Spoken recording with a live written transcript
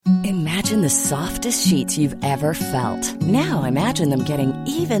Imagine the softest sheets you've ever felt. Now imagine them getting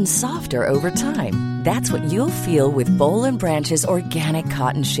even softer over time. That's what you'll feel with Boll & Branch's organic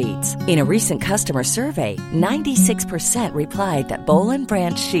cotton sheets. In a recent customer survey, 96% replied that Boll &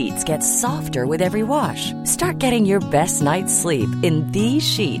 Branch sheets get softer with every wash. Start getting your best night's sleep in these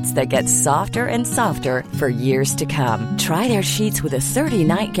sheets that get softer and softer for years to come. Try their sheets with a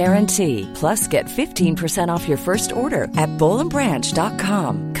 30-night guarantee. Plus, get 15% off your first order at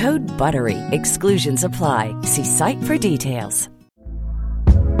bollandbranch.com. Code BUTTERY. Exclusions apply. See site for details.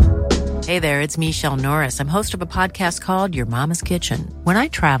 Hey there, it's Michelle Norris. I'm host of a podcast called Your Mama's Kitchen. When I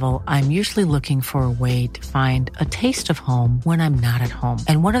travel, I'm usually looking for a way to find a taste of home when I'm not at home.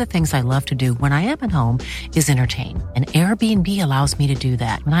 And one of the things I love to do when I am at home is entertain. And Airbnb allows me to do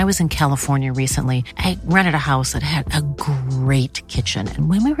that. When I was in California recently, I rented a house that had a great kitchen. And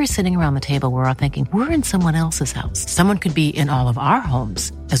when we were sitting around the table, we were all thinking, we're in someone else's house. Someone could be in all of our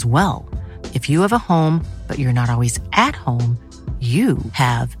homes as well. If you have a home, but you're not always at home, you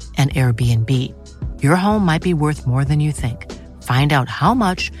have an Airbnb. Your home might be worth more than you think. Find out how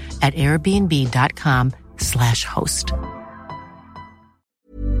much at airbnb.com/host.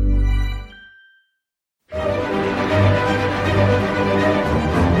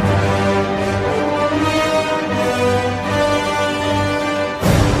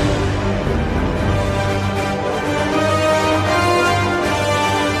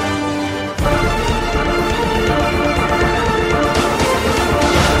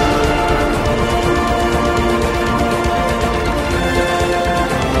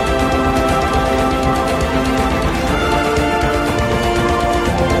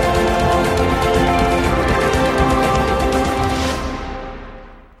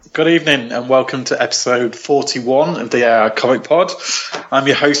 Good evening and welcome to episode 41 of the AI Comic Pod. I'm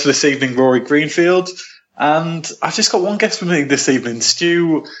your host for this evening, Rory Greenfield, and I've just got one guest with me this evening.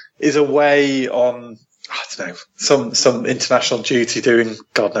 Stu is away on, I don't know, some international duty doing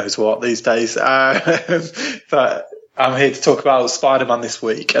God knows what these days. But I'm here to talk about Spider-Man this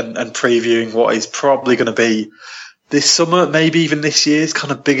week and previewing what is probably going to be this summer, maybe even this year's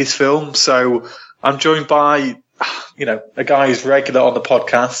kind of biggest film. So I'm joined by a guy who's regular on the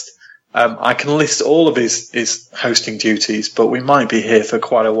podcast. I can list all of his hosting duties, but we might be here for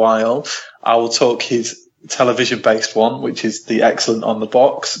quite a while. I will talk his television-based one, which is the Excellent on the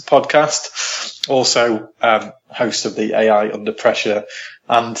Box podcast. Also, host of the AI Under Pressure.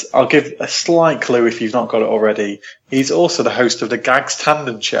 And I'll give a slight clue if you've not got it already. He's also the host of the Gags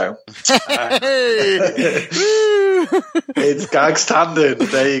Tandem show. It's Gags Tandem.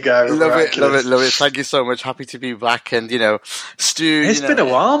 There you go. Love it. Thank you so much. Happy to be back. And, Stu. It's been a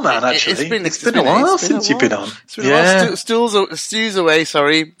while, man, actually. It's been a while since you've been on. It's been a while. Stu's away,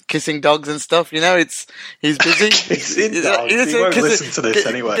 kissing dogs and stuff. He's busy. Kissing dogs. He won't listen to this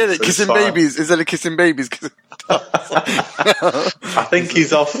anyway. Kissing babies. Is that kissing babies? I think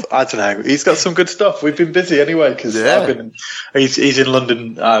he's off. I don't know. He's got some good stuff. We've been busy anyway because he's in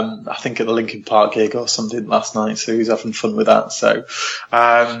London. I think at the Linkin Park gig or something last night. So he's having fun with that. So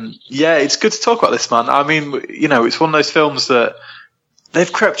it's good to talk about this, man. I mean, it's one of those films that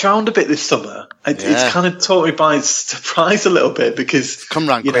they've crept around a bit this summer. It's kind of caught me by surprise a little bit because come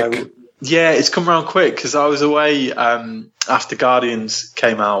round quick. It's come around quick because I was away after Guardians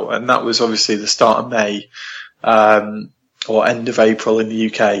came out, and that was obviously the start of May. Or end of April in the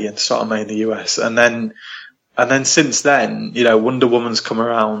UK and start of May in the US. And then since then, Wonder Woman's come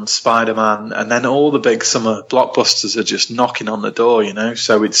around, Spider-Man, and then all the big summer blockbusters are just knocking on the door,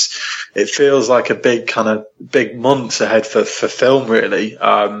 So it feels like a big months ahead for film, really.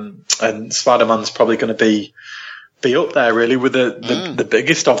 And Spider-Man's probably going to be up there really with the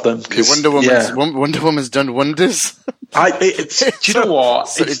biggest of them. Wonder Woman's done wonders. Do you know what?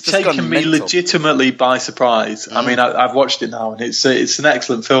 So it's taken me legitimately by surprise. I mean, I've watched it now, and it's an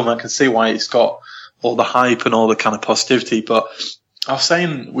excellent film. I can see why it's got all the hype and all the kind of positivity. But I was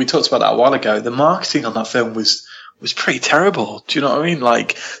saying, we talked about that a while ago. The marketing on that film was pretty terrible. Do you know what I mean?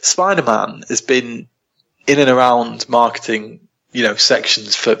 Like, Spider-Man has been in and around marketing,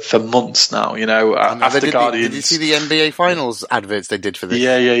 sections for months now, after Guardians. Did you see the NBA Finals adverts they did for this?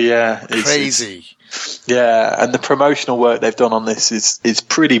 Yeah. Crazy. And the promotional work they've done on this is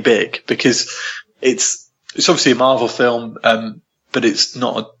pretty big because it's obviously a Marvel film, but it's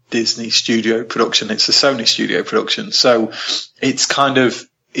not a Disney studio production. It's a Sony studio production. So it's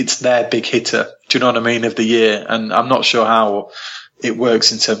it's their big hitter. Do you know what I mean? Of the year. And I'm not sure how it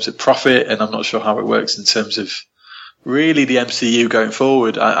works in terms of profit, and I'm not sure how it works in terms of really the MCU going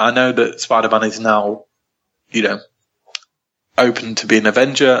forward. I know that Spider-Man is now, open to be an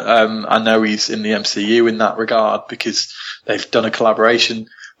Avenger. I know he's in the MCU in that regard because they've done a collaboration.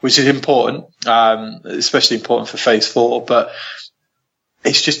 which is important, especially important for Phase 4. But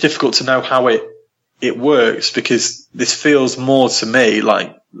it's just difficult to know how it works, because this feels more to me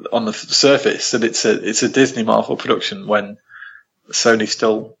like on the surface that it's a Disney Marvel production, when Sony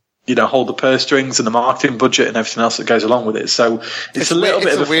still, hold the purse strings and the marketing budget and everything else that goes along with it. So it's a little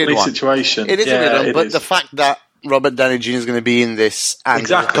bit of a funny situation. It is a weird one, but the fact that Robert Downey Jr. is going to be in this, and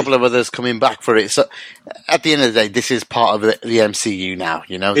a couple of others coming back for it. So at the end of the day, this is part of the MCU now,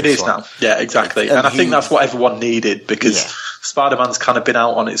 It is now. Yeah, exactly. And I think that's what everyone needed, because Spider-Man's kind of been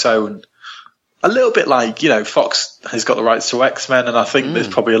out on its own. A little bit like, Fox has got the rights to X-Men, and I think there's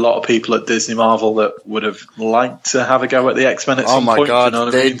probably a lot of people at Disney Marvel that would have liked to have a go at the X-Men at some point. Oh my God, you know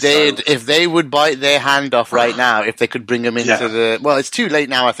what I mean? If they would bite their hand off right now, if they could bring them into the... Well, it's too late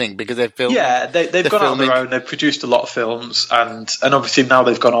now, I think, because they've filmed... Yeah, they've gone out on their own, they've produced a lot of films, and obviously now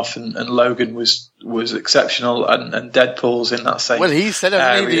they've gone off, and Logan was exceptional, and Deadpool's in that same Well, he said,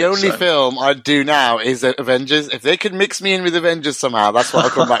 the only film I'd do now is Avengers. If they could mix me in with Avengers somehow, that's what I'll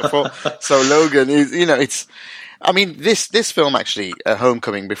come back for. So Logan is, it's... I mean, this film actually,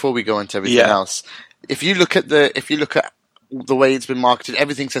 Homecoming, before we go into everything else, if you look at the way it's been marketed,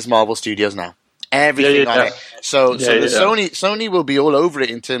 everything says Marvel Studios now. Everything on it. So Sony will be all over it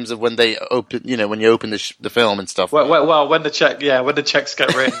in terms of when they open, when you open the film and stuff. Well, when the checks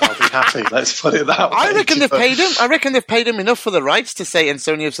get written, I'll be happy. Let's put it that way. I reckon they've paid him. I reckon they've paid him enough for the rights to say, and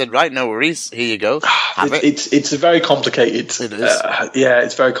Sony have said, right, no worries, here you go. It's very complicated. It is.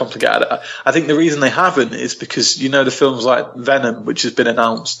 It's very complicated. I think the reason they haven't is because, the films like Venom, which has been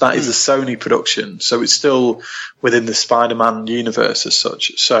announced, that is a Sony production, so it's still within the Spider-Man universe as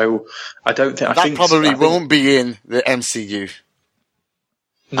such. So I don't think... That probably won't be in the MCU.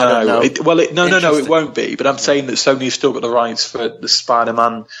 No, it won't be. But I'm saying that Sony's still got the rights for the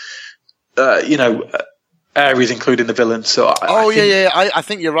Spider-Man, areas, including the villain. So I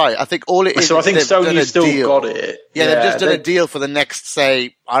think you're right. I think all it is. So I think Sony's still got it. Yeah, they've just done a deal for the next,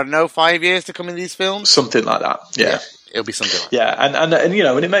 say, 5 years to come in these films. Something like that. Yeah. It'll be something like that. Yeah, and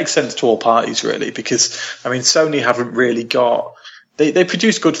and it makes sense to all parties really, because Sony haven't really got. They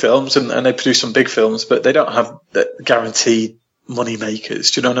produce good films and they produce some big films, but they don't have the guaranteed money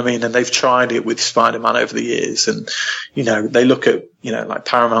makers. Do you know what I mean? And they've tried it with Spider-Man over the years, and they look at like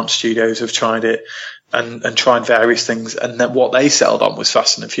Paramount Studios have tried it and tried various things, and then what they settled on was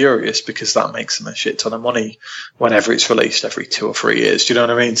Fast and the Furious, because that makes them a shit ton of money whenever it's released every 2 or 3 years. Do you know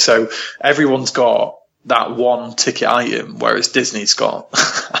what I mean? So everyone's got that one ticket item, whereas Disney's got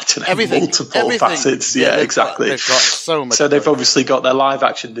multiple facets. Yeah, exactly. They've got so much. So they've obviously got their live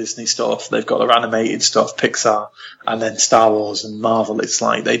action Disney stuff, they've got their animated stuff, Pixar, and then Star Wars and Marvel. It's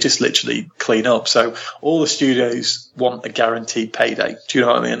like they just literally clean up. So all the studios want a guaranteed payday. Do you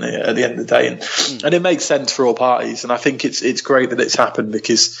know what I mean? At the end of the day, and it makes sense for all parties. And I think it's great that it's happened,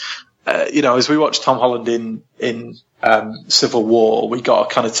 because as we watched Tom Holland in Civil War, we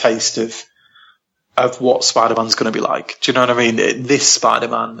got a kind of taste of what Spider-Man's going to be like. Do you know what I mean? This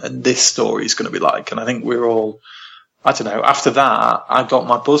Spider-Man and this story is going to be like. And I think we're all, I don't know, after that, I got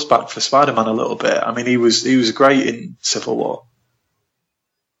my buzz back for Spider-Man a little bit. I mean, he was great in Civil War.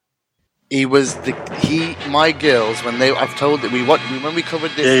 He was my girls, I've told that when we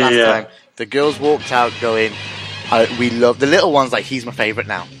covered this last time, the girls walked out going, we love the little ones, like, he's my favourite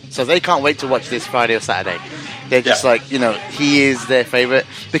now. So they can't wait to watch this Friday or Saturday. They're just like, he is their favourite.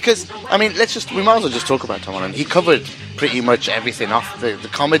 Because, we might as well just talk about Tom Holland. He covered pretty much everything off. The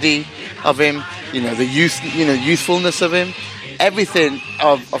comedy of him, the youthfulness of him. Everything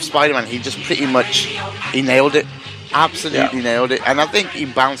of Spider-Man, he just pretty much, he nailed it. Absolutely nailed it. And I think he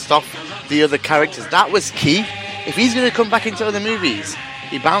bounced off the other characters. That was key. If he's going to come back into other movies,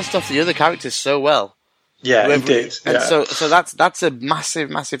 he bounced off the other characters so well. Yeah, he did. And so that's a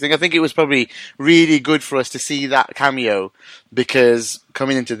massive, massive thing. I think it was probably really good for us to see that cameo, because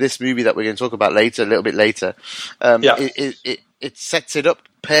coming into this movie that we're going to talk about later, a little bit later, it sets it up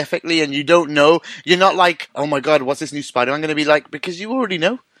perfectly, and you don't know. You're not like, oh my God, what's this new Spider-Man going to be like? Because you already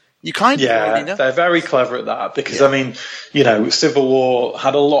know. You kind of already know. They're very clever at that, because, Civil War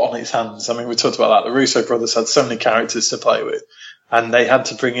had a lot on its hands. We talked about that. The Russo brothers had so many characters to play with. And they had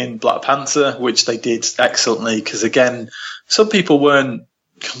to bring in Black Panther, which they did excellently, because, again, some people weren't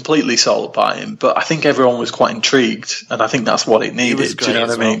completely sold by him, but I think everyone was quite intrigued, and I think that's what it needed. Do you know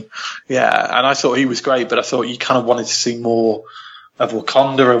what I mean? Yeah, and I thought he was great, but I thought you kind of wanted to see more of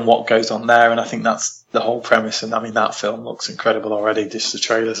Wakanda and what goes on there, and I think that's the whole premise. And that film looks incredible already, just the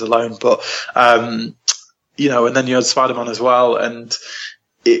trailers alone. But, and then you had Spider-Man as well, and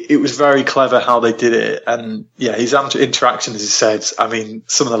it was very clever how they did it. And yeah, his interaction, as he said, I mean,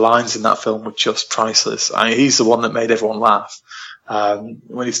 some of the lines in that film were just priceless. I mean, he's the one that made everyone laugh.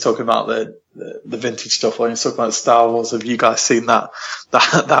 When he's talking about the vintage stuff, when he's talking about Star Wars, have you guys seen that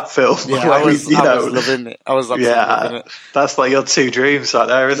film? Yeah, I was loving it. I was loving it. That's like your two dreams right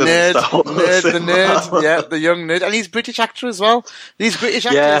there, isn't it? The nerd, the young nerd. And he's a British actor as well. These British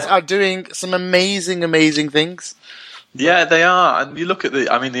actors are doing some amazing, amazing things. Yeah, they are. And you look at the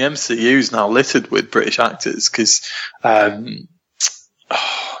MCU is now littered with British actors because,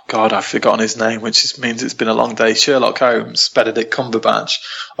 God, I've forgotten his name, which means it's been a long day. Sherlock Holmes, Benedict Cumberbatch,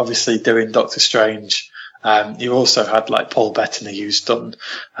 obviously doing Doctor Strange. You also had like Paul Bettany, who's done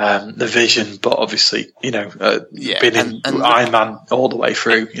The Vision, but obviously, been in Iron Man all the way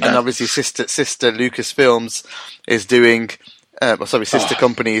through. And obviously, sister Lucasfilms is doing. Sister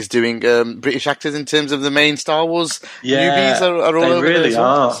company is doing British actors in terms of the main Star Wars newbies are all over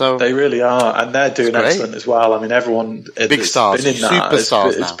there. They really are, and they're doing excellent as well. I mean, everyone big stars, been in that,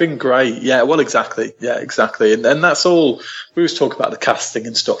 superstars. It's been great. Yeah, well, exactly. Yeah, exactly. And that's all. We always talk about the casting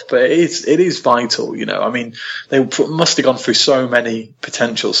and stuff, but it is vital. I mean, they must have gone through so many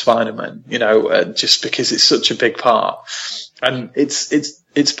potential Spider-Men. Just because it's such a big part, and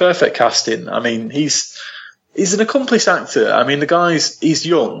it's perfect casting. I mean, He's an accomplished actor. I mean, he's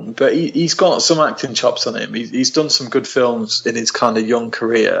young, but he's got some acting chops on him. He's done some good films in his kind of young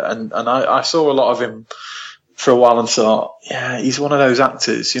career. And I saw a lot of him for a while and thought, yeah, he's one of those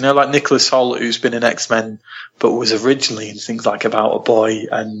actors, like Nicholas Hoult, who's been in X-Men, but was originally in things like About a Boy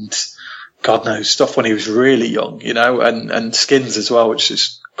and God knows stuff when he was really young, and Skins as well, which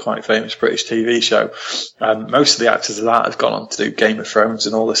is quite a famous British TV show. Most of the actors of that have gone on to do Game of Thrones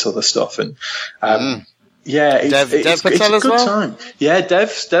and all this other stuff. And, yeah, it's a good time. Yeah,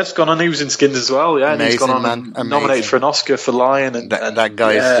 Dev's gone on. He was in Skins as well. Yeah, amazing, and he's gone on and nominated for an Oscar for Lion. And that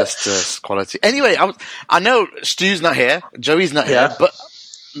guy is just quality. Anyway, I know Stu's not here, Joey's not here, but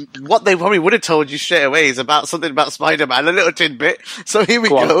what they probably would have told you straight away is about something about Spider-Man, a little tidbit. So here we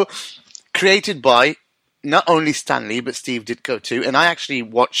go. Created by not only Stan Lee but Steve Ditko too. And I actually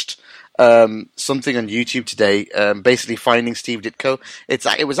watched something on YouTube today, basically finding Steve Ditko.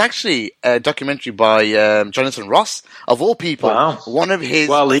 It was actually a documentary by Jonathan Ross, of all people. Wow. One of his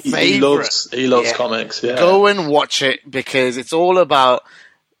he loves comics. Yeah. Go and watch it because it's all about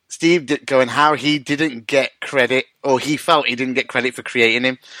Steve Ditko and how he didn't get credit, or he felt he didn't get credit for creating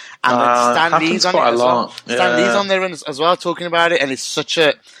him. And Stan Lee's on it as well. Stan Lee's on there as well talking about it, and it's such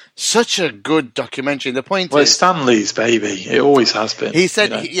a good documentary. The point is, it's Stan Lee's baby. It always has been. He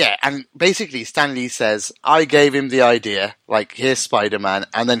said, and basically Stan Lee says, I gave him the idea, like, here's Spider-Man,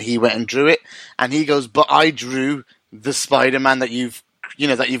 and then he went and drew it, and he goes, but I drew the Spider-Man that you've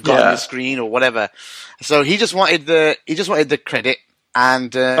got on the screen or whatever. So he just wanted the credit.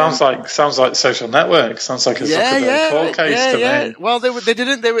 And sounds like Social Network. Sounds like a Zuckerberg court case to me. Well, they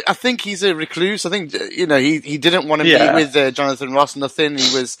didn't. I think he's a recluse. I think he didn't want to meet with Jonathan Ross. Nothing.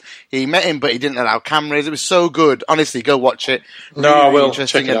 He met him, but he didn't allow cameras. It was so good. Honestly, go watch it. Really, I will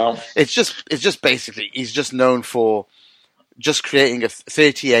check it out. It's just basically he's just known for just creating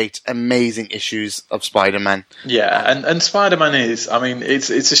 38 amazing issues of Spider-Man. Yeah, and Spider-Man is, I mean, it's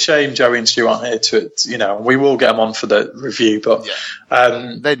a shame Joey and Stu aren't here to, we will get them on for the review, but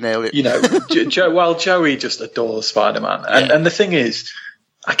they'd nail it. Joey just adores Spider-Man. And the thing is,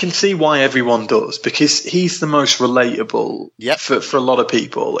 I can see why everyone does, because he's the most relatable for a lot of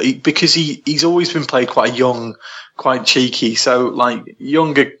people. Because he's always been played quite young, quite cheeky. So, like,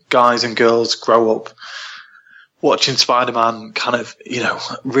 younger guys and girls grow up watching Spider-Man, kind of,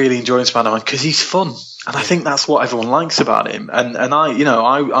 really enjoying Spider-Man because he's fun. And I think that's what everyone likes about him. And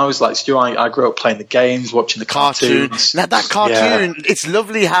I was like Stu, I grew up playing the games, watching the cartoons. Now that cartoon, it's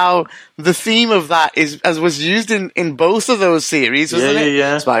lovely how the theme of that was used in both of those series, wasn't it?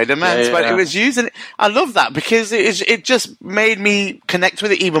 Yeah. Spider-Man. It was used, and I love that because it just made me connect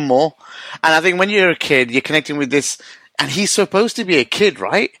with it even more. And I think when you're a kid, you're connecting with this, and he's supposed to be a kid,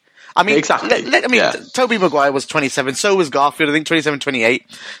 right? I mean, exactly. Tobey Maguire was 27, so was Garfield, I think 27, 28.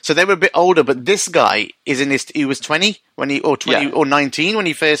 So they were a bit older, but this guy he was 20 or 19 when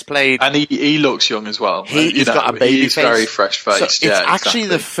he first played. And he looks young as well. He's got a baby face. He's very fresh faced. So it's actually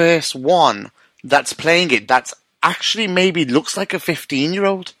the first one that's playing it that's actually maybe looks like a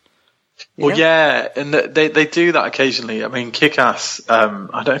 15-year-old. Well, and they do that occasionally. I mean, Kick-Ass, I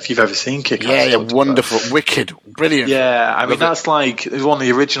don't know if you've ever seen Kick-Ass. Yeah, wonderful, wicked, brilliant. Yeah, I mean, that's like one of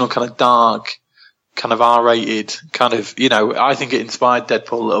the original kind of dark, kind of R-rated, kind of, I think it inspired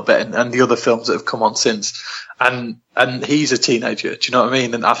Deadpool a little bit and the other films that have come on since. And he's a teenager, do you know what I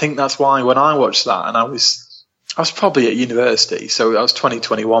mean? And I think that's why when I watched that and I was I was probably at university, so I was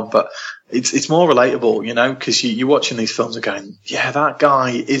 2021, but it's more relatable, you know, because you're watching these films and going, yeah, that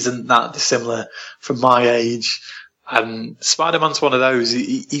guy isn't that dissimilar from my age. And Spider-Man's one of those.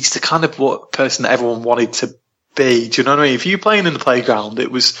 He's the kind of person that everyone wanted to be. Do you know what I mean? If you're playing in the playground,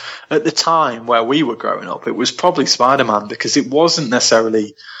 it was at the time where we were growing up, it was probably Spider-Man, because it wasn't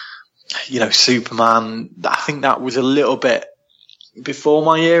necessarily, you know, Superman. I think that was a little bit before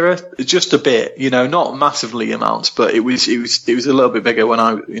my era, just a bit, you know, not massively amounts, but it was a little bit bigger when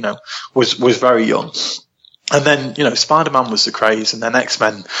I, you know, was very young. And then, you know, Spider-Man was the craze, and then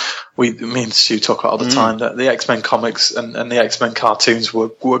X-Men, me and Stu talk about all the time that the X-Men comics and the X-Men cartoons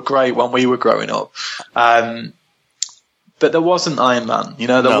were great when we were growing up. But there wasn't Iron Man, you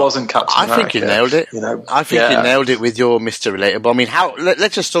know, there wasn't Captain America. I think you nailed it. You know, I think you nailed it with your Mr. Relatable. I mean,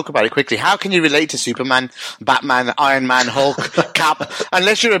 let's just talk about it quickly. How can you relate to Superman, Batman, Iron Man, Hulk, Cap,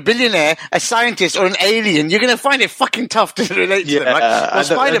 unless you're a billionaire, a scientist, or an alien? You're going to find it fucking tough to relate to them. Right? Well,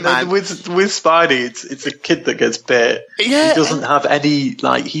 Spider-Man. With Spidey, it's a kid that gets bit. Yeah, he doesn't have any,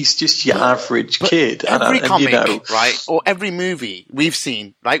 like, he's just your average kid. Every comic, you know, right, or every movie we've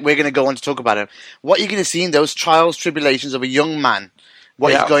seen, right, we're going to go on to talk about it. What you're going to see in those trials, tribulations of a young man,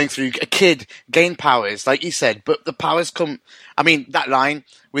 what he's going through, a kid, gain powers, like you said, but the powers come, I mean, that line,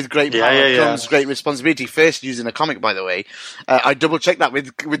 with great power comes great responsibility, first used in a comic, by the way. I double-checked that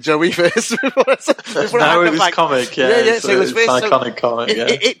with Joey first. before no, it was comic, yeah, so it was first. An iconic comic,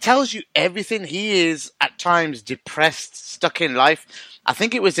 it tells you everything. He is, at times, depressed, stuck in life. I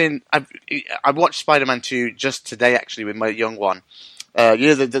think it was I watched Spider-Man 2 just today, actually, with my young one. You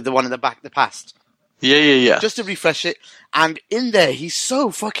know, the one in the back, the past. Yeah. Just to refresh it. And in there, he's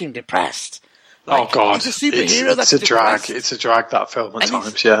so fucking depressed. Like, oh God! He's a superhero. It's a drag. It's a drag, that film at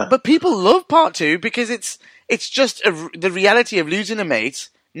times. Yeah. But people love part 2 because it's just the reality of losing a mate,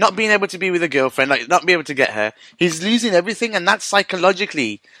 not being able to be with a girlfriend, like not being able to get her. He's losing everything, and that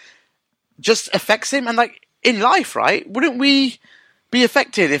psychologically just affects him. And like in life, right? Wouldn't we be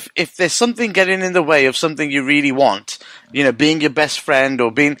affected if there's something getting in the way of something you really want? You know, being your best friend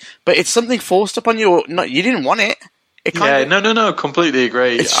but it's something forced upon you. Or not, you didn't want it. No, completely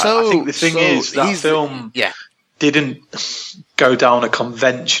agree. I think the thing is that film didn't go down a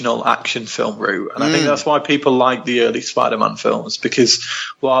conventional action film route, and I think that's why people like the early Spider-Man films, because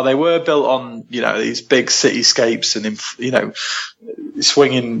while they were built on, you know, these big cityscapes and, you know,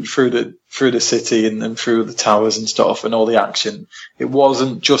 swinging through the city and through the towers and stuff and all the action, it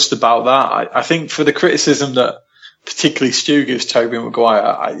wasn't just about that. I think for the criticism that particularly Stu gives Tobey Maguire,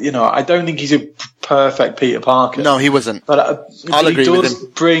 I don't think he's a perfect Peter Parker. No, he wasn't. But I'll agree with him. He does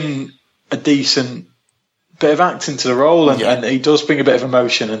bring a decent bit of acting to the role, and he does bring a bit of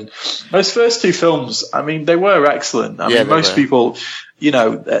emotion. And those first 2 films, I mean, they were excellent. I mean, most people, you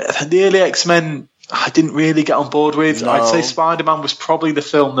know, the early X-Men, I didn't really get on board with. No. I'd say Spider-Man was probably the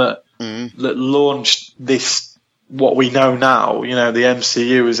film that launched this, what we know now, you know, the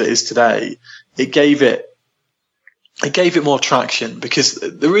MCU as it is today. It gave it more traction, because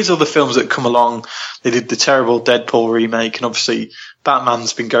there is other films that come along. They did the terrible Deadpool remake, and obviously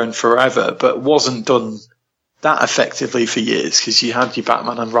Batman's been going forever, but wasn't done that effectively for years, because you had your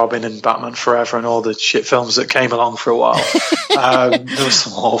Batman and Robin and Batman Forever and all the shit films that came along for a while. There were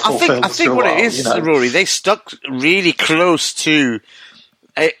some awful films. I think what it is, you know? Rory, they stuck really close to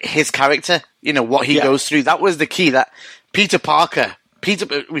his character, you know, what he goes through. That was the key, that Peter Parker,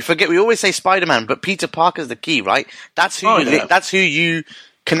 we always say Spider-Man, but Peter Parker's the key, right? That's who that's who you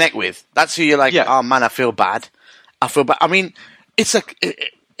connect with. That's who you're like, oh man, I feel bad. I mean, it's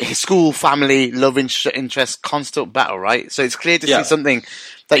his school, family, love interest, constant battle, right? So it's clear to see something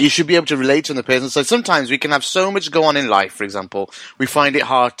that you should be able to relate to in the person. So sometimes we can have so much go on in life, for example, we find it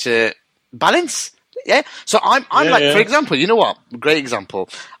hard to balance. Yeah. So I'm for example, you know what? Great example.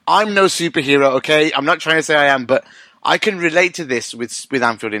 I'm no superhero, okay? I'm not trying to say I am, but I can relate to this with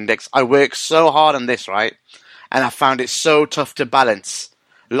Anfield Index. I work so hard on this, right? And I found it so tough to balance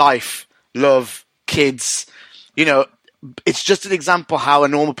life, love, kids. You know, it's just an example how a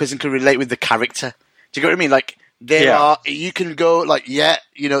normal person can relate with the character. Do you get what I mean? Like, you can go like,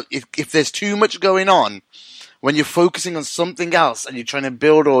 you know, if there's too much going on, when you're focusing on something else and you're trying to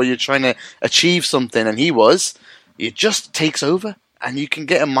build or you're trying to achieve something, and it just takes over and you can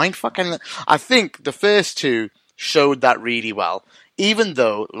get a mindfuck. And I think the first 2 showed that really well. Even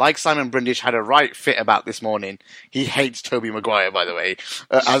though, like Simon Brundish had a right fit about this morning, he hates Tobey Maguire, by the way.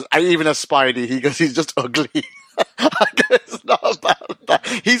 Even as Spidey, he goes, he's just ugly. It's not about that.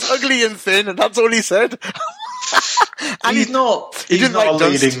 He's ugly and thin, and that's all he said. And he's not a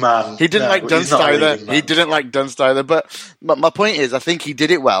leading man. He didn't like Dunst either. He didn't like Dunst either. But my point is, I think he did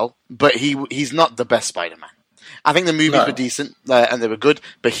it well, but he's not the best Spider-Man. I think the movies were decent and they were good,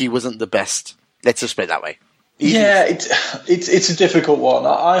 but he wasn't the best. Let's just put it that way. Yeah, it's a difficult one.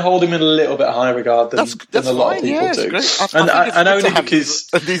 I hold him in a little bit higher regard than a lot of people do. And only because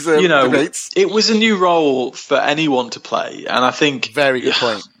these, debates. It was a new role for anyone to play, and I think very good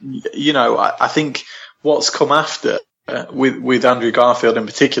point. I think what's come after with Andrew Garfield in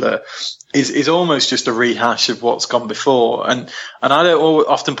particular is almost just a rehash of what's gone before, and I don't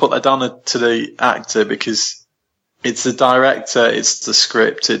often put that down to the actor because it's the director, it's the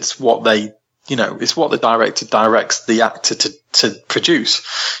script, it's what they. It's what the director directs the actor to produce.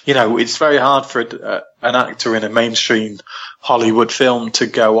 It's very hard for an actor in a mainstream Hollywood film to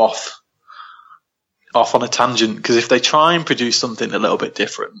go off on a tangent, because if they try and produce something a little bit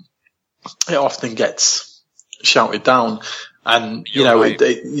different, it often gets shouted down. And, right.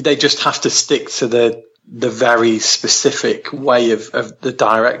 they just have to stick to the very specific way of the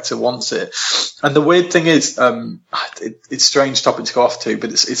director wants it. And the weird thing is, it's a strange topic to go off to,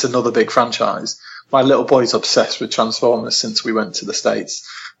 but it's another big franchise. My little boy's obsessed with Transformers since we went to the States.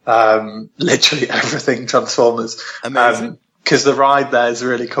 Literally everything Transformers. Amazing. Because the ride there is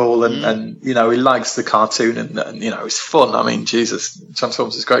really cool, and he likes the cartoon, and it's fun. I mean, Jesus,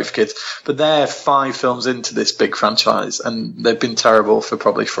 Transformers is great for kids. But they're 5 films into this big franchise, and they've been terrible for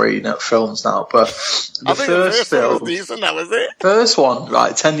probably 3 films now. But the first film, was decent, that was it. First one,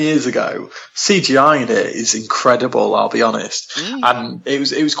 right, 10 years ago, CGI in it is incredible. I'll be honest, and it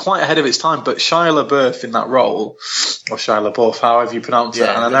was quite ahead of its time. But Shia LaBeouf in that role, or Shia LaBeouf, however you pronounce it,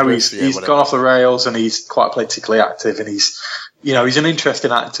 and I know he's gone off the rails, and he's quite politically active, and he's an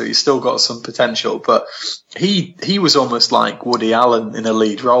interesting actor. He's still got some potential, but he was almost like Woody Allen in a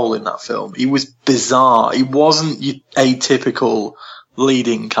lead role in that film. He was bizarre. He wasn't a typical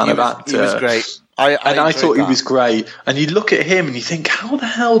leading kind of actor. He was great. I thought he was great. And you look at him and you think, how the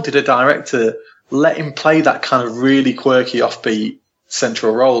hell did a director let him play that kind of really quirky, offbeat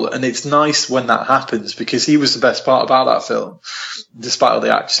central role? And it's nice when that happens, because he was the best part about that film, despite all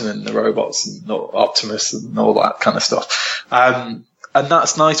the action and the robots and Optimus and all that kind of stuff. And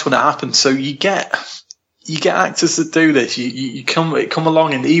that's nice when it happens. So you get actors that do this. You come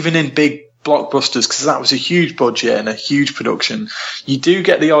along, and even in big blockbusters, because that was a huge budget and a huge production, you do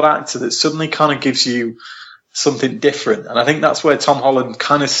get the odd actor that suddenly kind of gives you something different. And I think that's where Tom Holland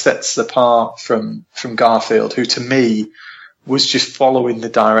kind of sets apart from Garfield, who to me was just following the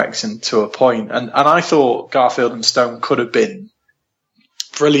direction to a point. And I thought Garfield and Stone could have been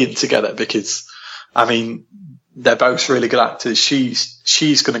brilliant together, because, I mean, they're both really good actors.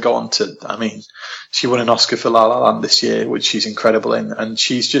 She's going to go on to, she won an Oscar for La La Land this year, which she's incredible in, and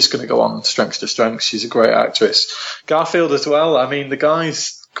she's just going to go on strength to strength. She's a great actress. Garfield as well. I mean, the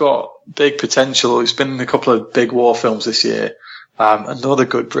guy's got big potential. He's been in a couple of big war films this year. Another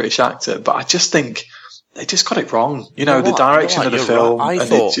good British actor, but I just think they just got it wrong. The direction of the film.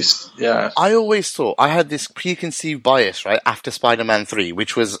 Right. I always thought I had this preconceived bias, right, after Spider-Man 3,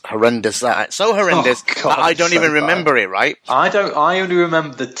 which was horrendous. So horrendous that I don't even remember it, right? I only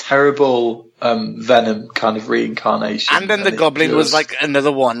remember the terrible Venom kind of reincarnation. And then the Goblin was like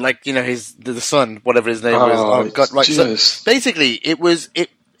another one, like, the son, whatever his name was. Oh, God, right. Jesus. So basically,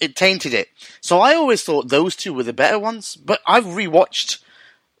 it tainted it. So I always thought those two were the better ones, but I've rewatched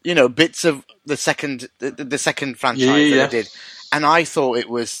bits of the second franchise that I did, and I thought it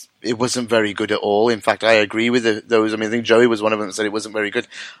wasn't very good at all. In fact, I agree with those. I think Joey was one of them that said it wasn't very good.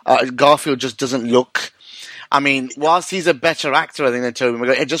 Garfield just doesn't look. Whilst he's a better actor, I think, than Tobey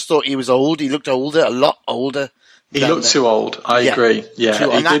Maguire, I just thought he was old. He looked older, a lot older. He looked too old. I agree.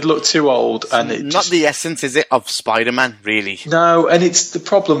 Yeah, he did look too old, and it not the essence, is it, of Spider-Man? Really? No, and it's the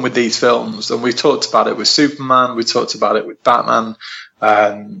problem with these films, and we've talked about it with Superman. We talked about it with Batman.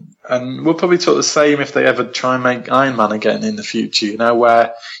 And we'll probably talk the same if they ever try and make Iron Man again in the future,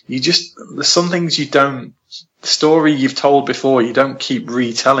 where there's some things the story you've told before, you don't keep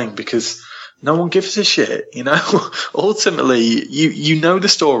retelling because no one gives a shit, Ultimately, you know the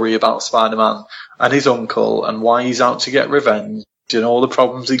story about Spider-Man and his uncle and why he's out to get revenge and all the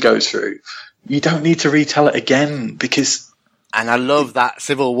problems he goes through. You don't need to retell it again because... And I love that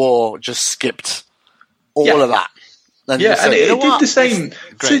Civil War just skipped all of that. And it did the same.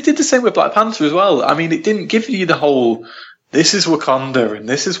 So it did the same with Black Panther as well. It didn't give you the whole, this is Wakanda and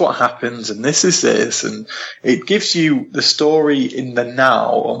this is what happens and this is this, and it gives you the story in the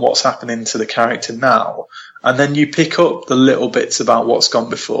now and what's happening to the character now, and then you pick up the little bits about what's gone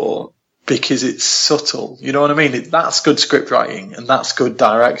before because it's subtle. You know what I mean? That's good script writing and that's good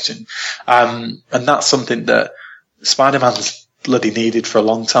direction, and that's something that Spider-Man's bloody needed for a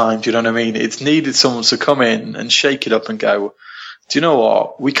long time. Do you know what I mean? It's needed someone to come in and shake it up and go, do you know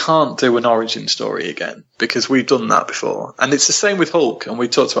what? We can't do an origin story again because we've done that before. And it's the same with Hulk, and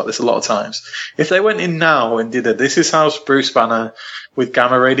we've talked about this a lot of times. If they went in now and did this is how Bruce Banner with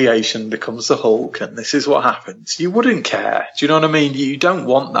gamma radiation becomes the Hulk, and this is what happens, you wouldn't care. Do you know what I mean? You don't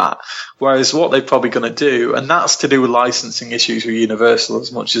want that. Whereas what they're probably going to do, and that's to do with licensing issues with Universal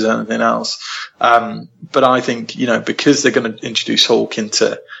as much as anything else. But I think, because they're going to introduce Hulk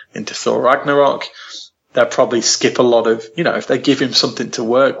into Thor Ragnarok, they'll probably skip a lot of, if they give him something to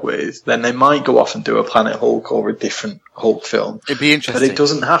work with, then they might go off and do a Planet Hulk or a different Hulk film. It'd be interesting. But it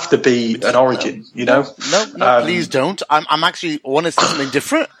doesn't have to be an origin, No, please don't. I'm actually want to see something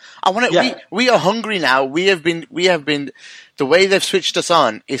different. I want to, we are hungry now. We have been, the way they've switched us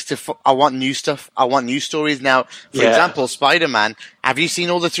on is I want new stuff. I want new stories now. For example, Spider-Man. Have you seen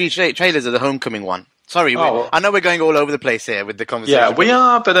all the 3 trailers of the Homecoming one? Sorry, I know we're going all over the place here with the conversation. Yeah, we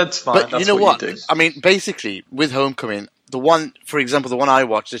are, but that's fine. But that's you know what? You do. I mean, basically, with Homecoming, for example, the one I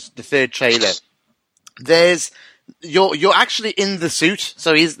watched, the 3rd trailer, you're actually in the suit.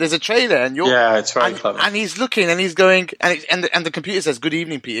 So there's a trailer, and it's very clever. And he's looking, and he's going, and the computer says, "Good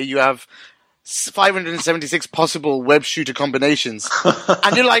evening, Peter. You have 576 possible web shooter combinations."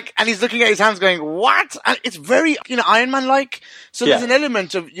 And you're like, and he's looking at his hands going, what? And it's very, Iron Man-like. So there's an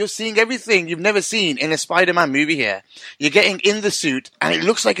element of, you're seeing everything you've never seen in a Spider-Man movie here. You're getting in the suit, and it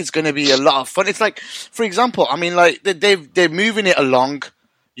looks like it's going to be a lot of fun. It's like, for example, I mean, like, they're moving it along.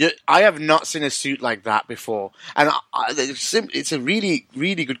 I have not seen a suit like that before. And it's a really,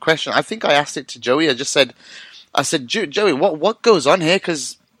 really good question. I think I asked it to Joey. I said, Joey, what goes on here?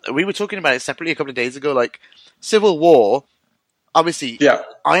 Because we were talking about it separately a couple of days ago, like Civil War, obviously,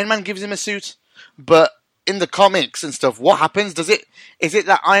 Iron Man gives him a suit, but in the comics and stuff, what happens? Is it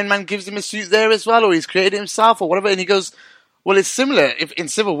that Iron Man gives him a suit there as well, or he's created himself, or whatever? And he goes, well, it's similar. If in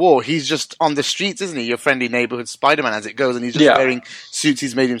Civil War, he's just on the streets, isn't he? Your friendly neighborhood Spider-Man as it goes, and he's just wearing suits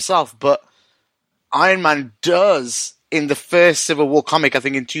he's made himself. But Iron Man does, in the first Civil War comic, I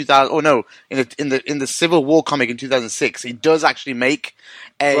think in 2000, in the Civil War comic in 2006, he does actually make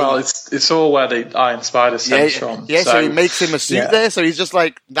it's all where the Iron Spider stems from. Yeah, so he makes him a suit there, so he's just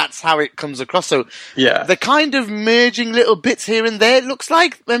like, that's how it comes across. So they're kind of merging little bits here and there, it looks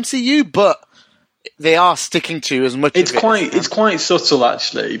like, MCU, but they are sticking to as much it's quite subtle,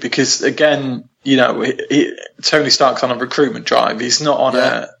 actually, because, again, Tony Stark's on a recruitment drive. He's not on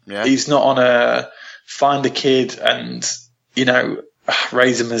a find a kid and,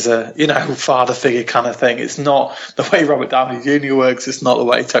 raise him as a, father figure kind of thing. It's not the way Robert Downey Jr. works. It's not the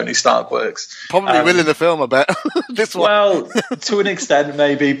way Tony Stark works. Probably will in the film, I bet. This one. Well, to an extent,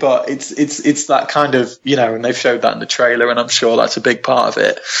 maybe, but it's that kind of, and they've showed that in the trailer, and I'm sure that's a big part of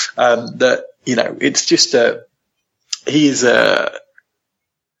it. That, it's just he is a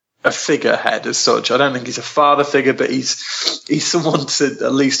figurehead as such. I don't think he's a father figure, but he's someone to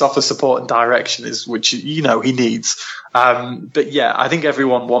at least offer support and direction, which he needs. But yeah, I think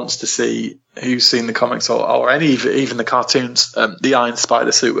everyone wants to see, who's seen the comics or any even the cartoons, the Iron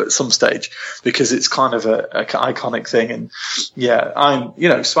Spider suit at some stage, because it's kind of a iconic thing.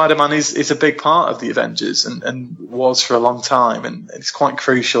 And Spider-Man is a big part of the Avengers and was for a long time, and it's quite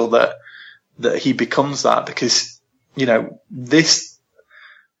crucial that he becomes that, because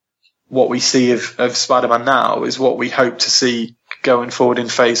what we see of Spider-Man now is what we hope to see going forward in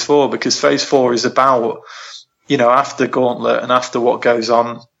Phase 4, because Phase 4 is about, after Gauntlet and after what goes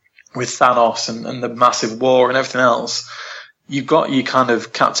on with Thanos and the massive war and everything else, you've got your kind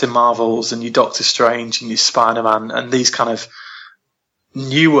of Captain Marvels and your Doctor Strange and your Spider-Man and these kind of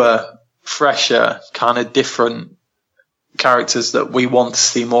newer, fresher, kind of different characters that we want to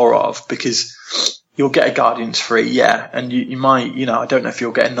see more of, because you'll get a Guardians 3, and you might, I don't know if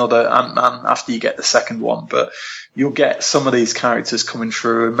you'll get another Ant-Man after you get the second one, but you'll get some of these characters coming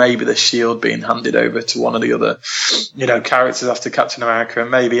through, and maybe the shield being handed over to one of the other, characters after Captain America,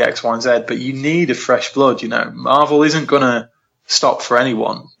 and maybe X, Y, and Z, but you need a fresh blood, Marvel isn't gonna stop for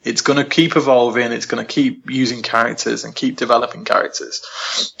anyone. It's gonna keep evolving, it's gonna keep using characters and keep developing characters.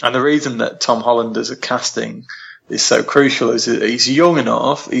 And the reason that Tom Holland as a casting is so crucial is that he's young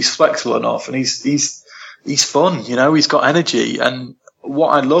enough, he's flexible enough, and he's fun, he's got energy. And what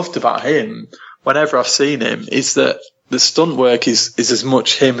I loved about him, whenever I've seen him, is that the stunt work is as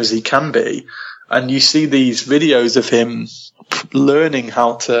much him as he can be. And you see these videos of him learning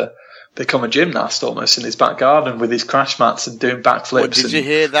how to become a gymnast almost in his back garden with his crash mats and doing backflips. Well, did you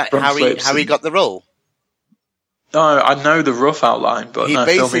hear that, how he got the role? No, I know the rough outline, but he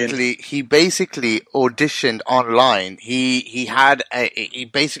basically auditioned online. He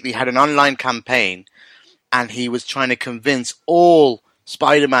basically had an online campaign, and he was trying to convince all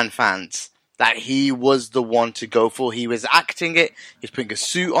Spider-Man fans that he was the one to go for. He was acting it. He was putting a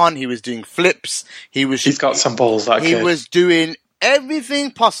suit on. He was doing flips. He's got some balls, that kid. He was doing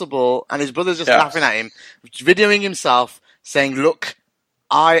everything possible, and his brother's just laughing at him, videoing himself, saying, look,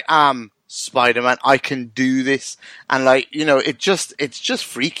 I am Spider-Man. I can do this. And it's just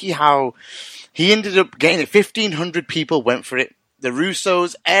freaky how he ended up getting it. 1,500 people went for it. The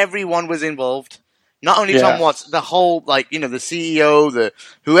Russos, everyone was involved. Not only Tom Watts, the whole, the CEO,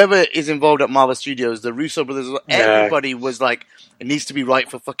 whoever is involved at Marvel Studios, the Russo brothers, everybody was like, it needs to be right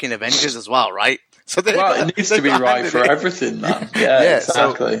for fucking Avengers as well, right? So it needs to be right for everything, man. Yeah,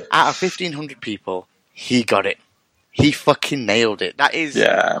 exactly. So out of 1,500 people, he got it. He fucking nailed it. That is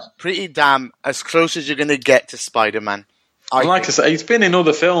pretty damn as close as you're going to get to Spider-Man. Like I say, he's been in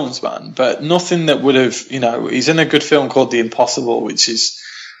other films, man, but nothing that would have, he's in a good film called The Impossible, which is...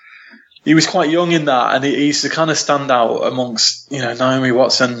 He was quite young in that, and he's the kind of standout amongst, Naomi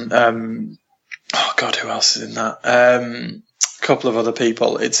Watts and, who else is in that? A couple of other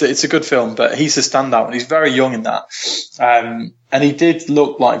people. It's a good film, but he's the standout, and he's very young in that. And he did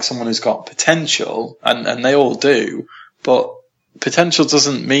look like someone who's got potential, and they all do, but potential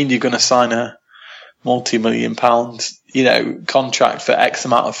doesn't mean you're going to sign a multi-million-pound, contract for X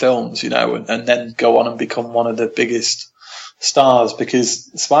amount of films, and then go on and become one of the biggest stars,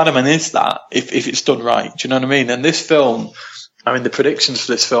 because Spider-Man is that if it's done right. Do you know what I mean? And this film, the predictions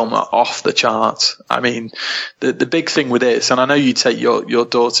for this film are off the charts. The big thing with this, and I know you take your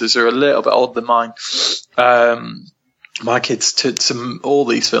daughters who are a little bit older than mine, my kids to all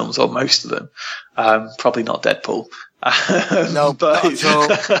these films, or most of them, probably not Deadpool. No, but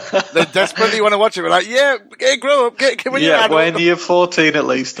they desperately want to watch it. We're like, grow up, when you're adult. When you're 14 at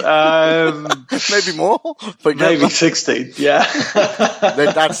least. Maybe more, but maybe 16. Yeah,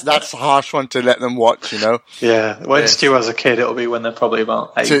 that's a harsh one to let them watch. Yeah, when Stu was a kid, it'll be when they're probably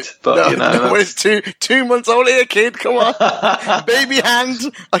about 8. When it's 2 months old, here, kid, come on, baby hand,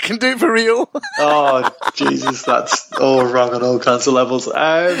 I can do it for real. Oh Jesus, that's all wrong on all kinds of levels.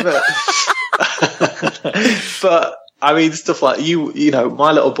 But stuff like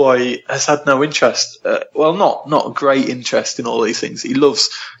my little boy has had no interest. Not great interest in all these things. He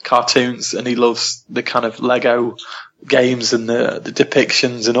loves cartoons, and he loves the kind of Lego games and the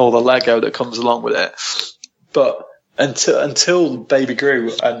depictions and all the Lego that comes along with it. But until baby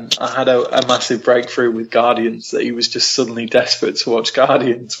grew, and I had a massive breakthrough with Guardians, that he was just suddenly desperate to watch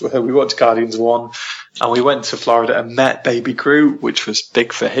Guardians. We watched Guardians 1, and we went to Florida and met baby Groot, which was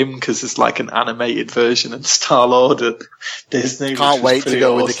big for him because it's like an animated version of Star-Lord at Disney. Can't wait to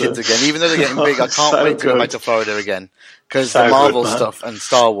go with the kids again. Even though they're getting big, I can't wait to go back to Florida again. Because the Marvel stuff and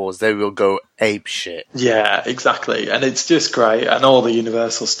Star Wars, they will go ape shit. Yeah, exactly. And it's just great. And all the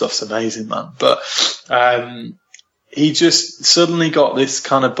Universal stuff's amazing, man. But he just suddenly got this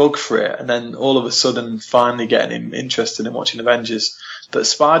kind of bug for it. And then all of a sudden, finally getting him interested in watching Avengers. But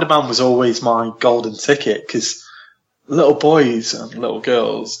Spider-Man was always my golden ticket, because little boys and little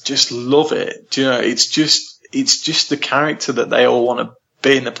girls just love it. Do you know, it's just the character that they all want to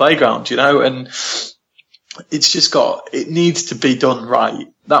be in the playground, and it's just it needs to be done right.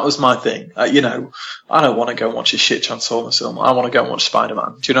 That was my thing. I don't want to go and watch a shit Transformers film. I want to go and watch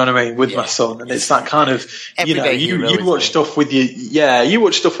Spider-Man. Do you know what I mean? With my son. And it's that kind of, you watch stuff with you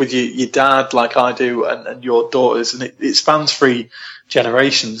watch stuff with your dad like I do, and your daughters, and it spans 3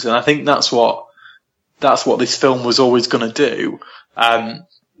 generations. And I think that's what this film was always going to do.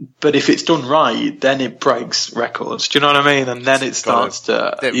 But if it's done right, then it breaks records. Do you know what I mean? And then it starts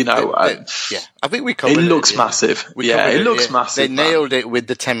to, I think we covered it. It looks massive. It looks massive. They nailed it with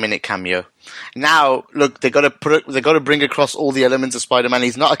the 10-minute cameo. Now, look, they got to bring across all the elements of Spider-Man.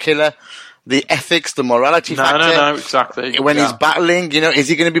 He's not a killer. The ethics, the morality factor. No, exactly. When he's battling, is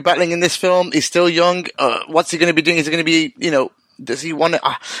he going to be battling in this film? He's still young. What's he going to be doing? Is he going to be, does he want to?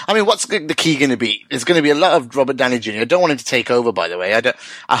 What's the key going to be? There's going to be a lot of Robert Downey Jr. I don't want him to take over, by the way.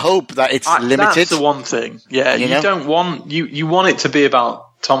 I hope that it's limited. That's the one thing. Yeah, you don't want you want it to be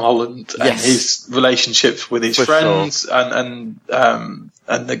about Tom Holland and his relationships with his friends, sure.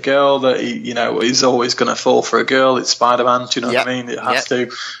 and the girl that he is always going to fall for a girl. It's Spider-Man. Do you know what I mean? It has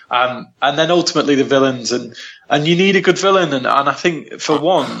to. And then ultimately the villains, and you need a good villain, and I think for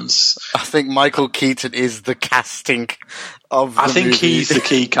once, I think Michael Keaton is the casting. I think he's the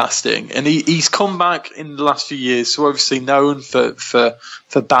key casting, and he's come back in the last few years. So obviously known for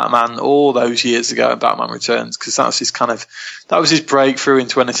Batman all those years ago, Batman Returns, because that was his breakthrough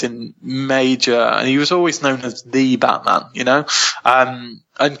into anything major, and he was always known as the Batman, And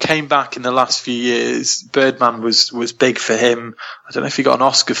and came back in the last few years. Birdman was big for him. I don't know if he got an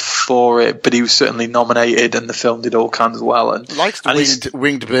Oscar for it, but he was certainly nominated, and the film did all kinds of well. And likes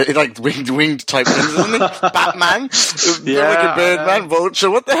winged type things, doesn't he? Batman, Birdman, Vulture.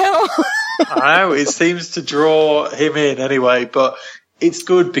 What the hell? I know, it seems to draw him in anyway, but it's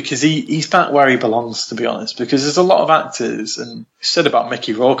good because he's back where he belongs, to be honest, because there's a lot of actors, and you said about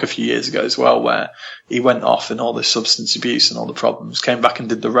Mickey Rourke a few years ago as well, where he went off and all this substance abuse and all the problems, came back and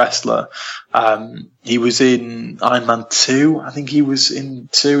did The Wrestler. He was in Iron Man 2. I think he was in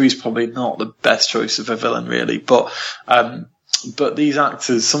 2. He's probably not the best choice of a villain, really, but these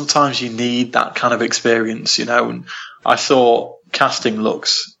actors, sometimes you need that kind of experience, and I thought casting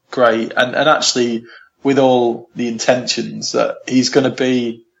looks great, and actually, with all the intentions that he's going to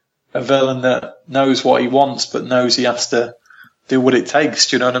be a villain that knows what he wants, but knows he has to do what it takes.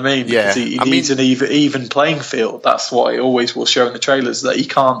 Do you know what I mean? Yeah. Because he needs an even playing field. That's what it always will show in the trailers, that he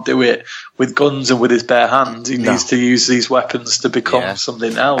can't do it with guns and with his bare hands. He needs to use these weapons to become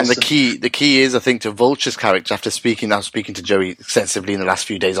something else. And the key is, I think, to Vulture's character, after speaking to Joey extensively in the last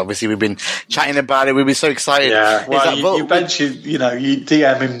few days. Obviously, we've been chatting about it. We've been so excited. Yeah. Well, you mentioned, you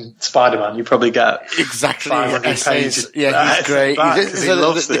DM him Spider-Man, you probably get exactly 500 pages. Yeah, he's great. He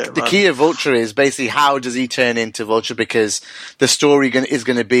loves it. The key of Vulture is basically, how does he turn into Vulture? Because the story is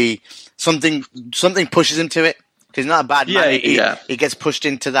going to be something pushes him to it. He's not a bad man. He gets pushed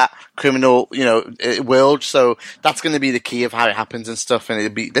into that criminal, world. So that's going to be the key of how it happens and stuff.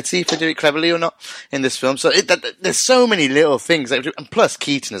 And let's see if they do it cleverly or not in this film. So there's so many little things, and plus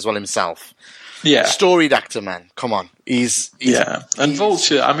Keaton as well himself. Yeah. Storied actor, man. Come on. And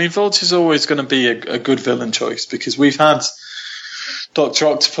Vulture, Vulture's always going to be a good villain choice, because we've had Dr.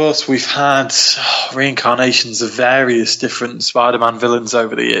 Octopus, we've had reincarnations of various different Spider-Man villains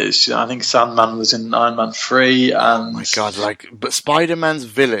over the years. I think Sandman was in Iron Man 3. And oh my God, but Spider-Man's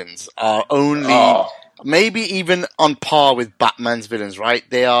villains are only maybe even on par with Batman's villains, right?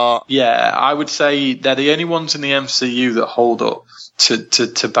 They are. Yeah, I would say they're the only ones in the MCU that hold up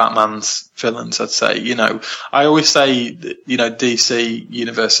to Batman's villains, I'd say. I always say, DC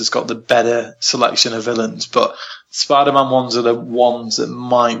Universe has got the better selection of villains, but Spider-Man ones are the ones that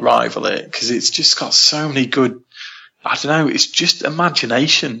might rival it, because it's just got so many good, I don't know, it's just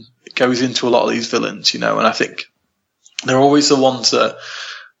imagination that goes into a lot of these villains, and I think they're always the ones that,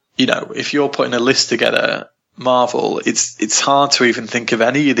 if you're putting a list together, Marvel, it's hard to even think of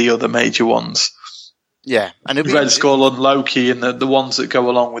any of the other major ones. Yeah, and Red Skull and Loki and the ones that go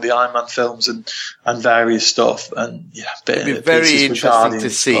along with the Iron Man films and various stuff, and it'd be very interesting to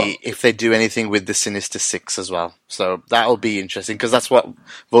see if they do anything with the Sinister Six as well. So that'll be interesting, because that's what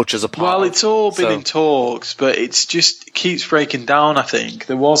Vulture's a part of. Well, it's all been in talks, but it keeps breaking down. I think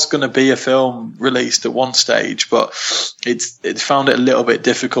there was going to be a film released at one stage, but it found it a little bit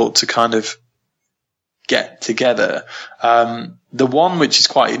difficult to kind of get together. The one which is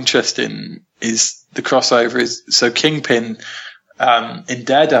quite interesting is the crossover is, so Kingpin in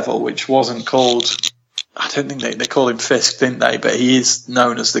Daredevil, which wasn't called, I don't think they called him Fisk, didn't they? But he is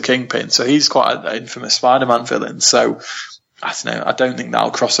known as the Kingpin, so he's quite an infamous Spider-Man villain. So I don't know, I don't think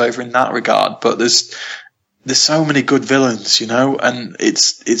that'll cross over in that regard. But there's so many good villains, and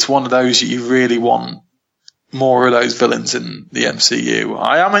it's one of those you really want more of those villains in the MCU.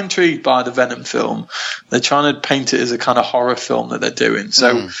 I am intrigued by the Venom film. They're trying to paint it as a kind of horror film that they're doing.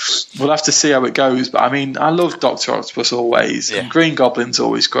 So we'll have to see how it goes. But I love Dr. Octopus always. Yeah. And Green Goblin's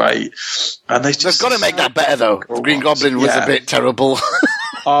always great. And they've got to make that better, though. Green Goblin was a bit terrible.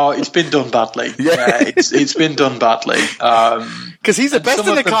 Oh, it's been done badly. Yeah, it's been done badly. Because he's the best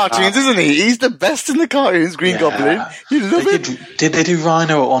in the cartoons, isn't he? He's the best in the cartoons, Green Goblin. You love it. Did they do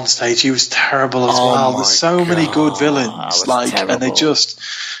Rhino at one stage? He was terrible as well. There's so many good villains, and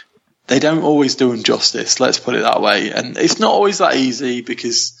they don't always do him justice. Let's put it that way. And it's not always that easy,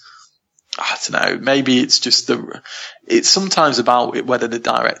 because I don't know. Maybe it's just it's sometimes about whether the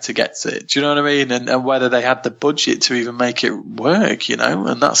director gets it. Do you know what I mean? And whether they had the budget to even make it work.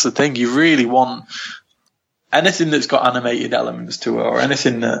 And that's the thing. You really want anything that's got animated elements to it, or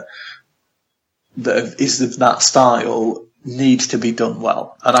anything that is of that style, needs to be done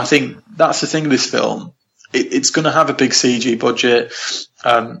well. And I think that's the thing with this film. It's going to have a big CG budget.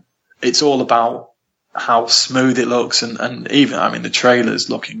 It's all about how smooth it looks, and even, the trailers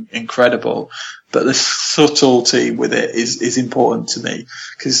looking incredible, but the subtlety with it is important to me,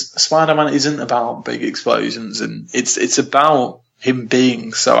 because Spider-Man isn't about big explosions, and it's about him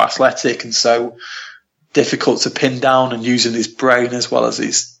being so athletic and so difficult to pin down, and using his brain as well as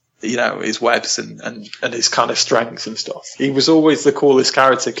his webs and his kind of strength and stuff. He was always the coolest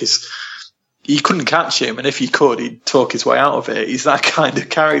character, because you couldn't catch him, and if you could, he'd talk his way out of it. He's that kind of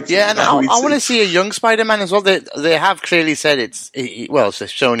character. Yeah, and I want to see a young Spider-Man as well. They have clearly said it's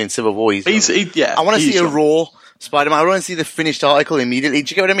shown in Civil War. I want to see a raw Spider-Man. I want to see the finished article immediately.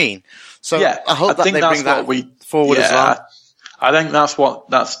 Do you get what I mean? So I hope that they bring that forward as well. I think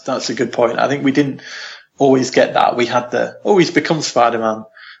that's a good point. I think we didn't always get that. We had he's become Spider-Man.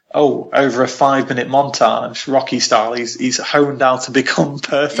 Over a 5-minute montage, Rocky style, he's honed how to become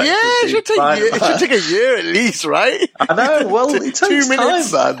perfect. Yeah, it should take a year at least, right? I know. Well, it takes 2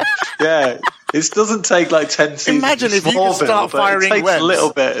 minutes, time, man. Yeah, it doesn't take like 10 seasons. Imagine if you could start firing webs. It takes a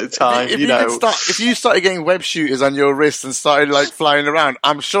little bit of time, If you started getting web shooters on your wrist and started like flying around,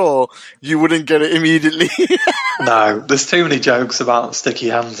 I'm sure you wouldn't get it immediately. No, there's too many jokes about sticky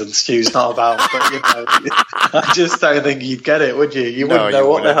hands and Stu's not about. But I just don't think you'd get it, would you? You wouldn't know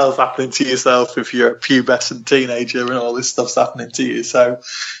what the hell's happening to yourself if you're a pubescent teenager and all this stuff's happening to you. So,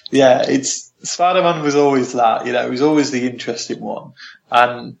 yeah, Spider-Man was always that. He was always the interesting one,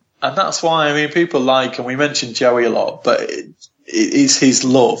 and that's why, I mean, people like, and we mentioned Joey a lot, but it is his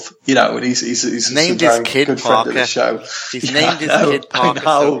love, and he's named his kid good Parker. Friend of the show. He's named his kid Parker.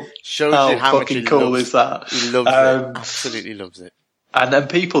 So shows you how much he cool loves. Is that? He loves it. Absolutely loves it. And then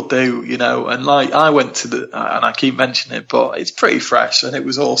people do, and like I went to and I keep mentioning it, but it's pretty fresh and it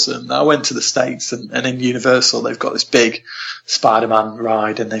was awesome. I went to the States and in Universal, they've got this big Spider-Man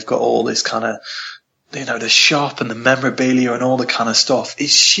ride and they've got all this kind of, the shop and the memorabilia and all the kind of stuff.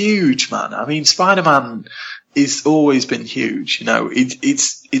 It's huge, man. I mean, Spider-Man has always been huge.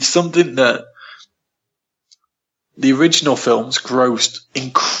 It's something that the original films grossed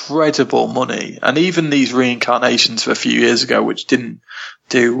incredible money, and even these reincarnations of a few years ago, which didn't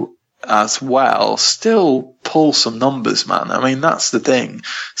do as well, still pull some numbers, man. I mean, that's the thing.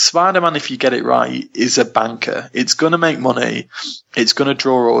 Spider-Man, if you get it right, is a banker. It's going to make money. It's going to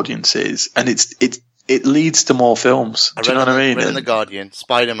draw audiences, and it leads to more films. Do you know what I mean? In The Guardian,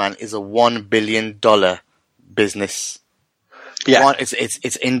 Spider-Man is a $1 billion business. Yeah.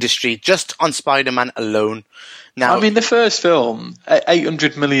 It's industry just on Spider-Man alone. Now, I mean, the first film,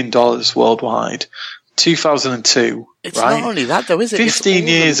 $800 million worldwide, 2002. It's not only that, though, is it? 15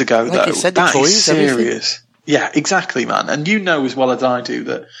 years ago, like though. You said, that toys, is serious. Everything. Yeah, exactly, man. And you know as well as I do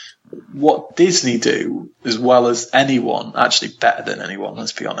that what Disney do, as well as anyone, actually better than anyone,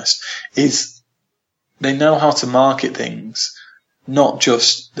 let's be honest, is they know how to market things. Not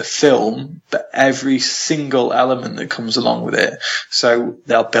just the film, but every single element that comes along with it. So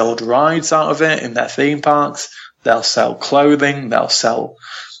they'll build rides out of it in their theme parks. They'll sell clothing. They'll sell,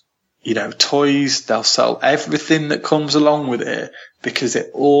 toys. They'll sell everything that comes along with it because it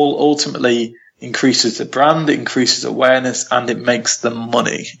all ultimately increases the brand, it increases awareness, and it makes them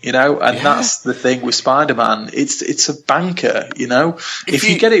money, and that's the thing with Spider-Man. It's a banker, If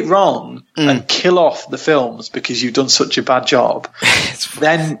you get it wrong and kill off the films because you've done such a bad job,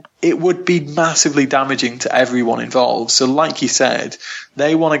 then it would be massively damaging to everyone involved. So like you said,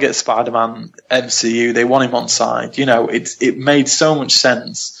 they want to get Spider-Man MCU, they want him on side, it made so much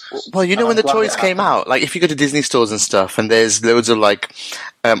sense. Well, when the toys came out, like if you go to Disney stores and stuff, and there's loads of like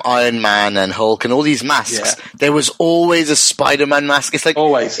Iron Man and Hulk and all these masks, there was always a Spider-Man mask. It's like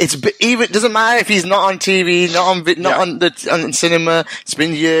always. It doesn't matter if he's not on TV, on cinema. It's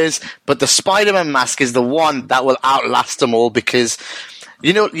been years, but the Spider-Man mask is the one that will outlast them all because.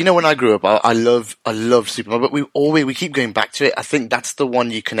 When I grew up, I loved Superman, but we keep going back to it. I think that's the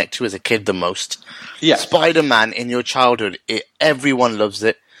one you connect to as a kid the most. Yeah. Spider-Man in your childhood, everyone loves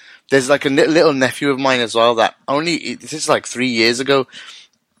it. There's like a little nephew of mine as well this is like 3 years ago.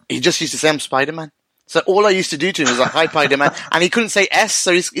 He just used to say, I'm Spider-Man. So all I used to do to him was like, hi, Spider-Man. And he couldn't say S,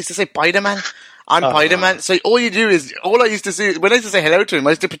 so he used to say Spider-Man. I'm Spider-Man. So all I used to do, when I used to say hello to him,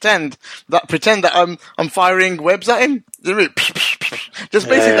 I used to pretend that I'm firing webs at him. Just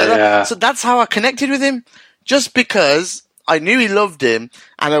basically like that. Yeah. So that's how I connected with him. Just because I knew he loved him,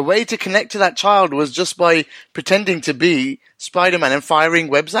 and a way to connect to that child was just by pretending to be Spider-Man and firing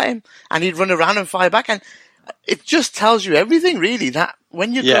webs at him, and he'd run around and fire back. And it just tells you everything, really, that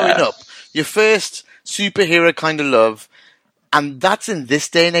when you're growing up, your first superhero kind of love, and that's in this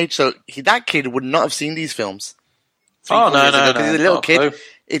day and age. So that kid would not have seen these films. No, because he's a little kid.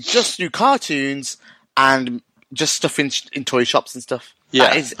 It's just through cartoons and just stuff in toy shops and stuff.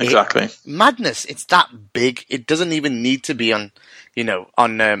 Yeah, exactly. Madness. It's that big. It doesn't even need to be on in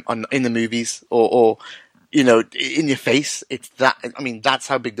the movies or in your face. It's that. I mean, that's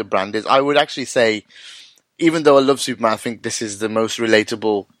how big the brand is. I would actually say, even though I love Superman, I think this is the most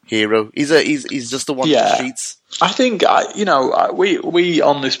relatable hero. He's just the one that cheats. I think we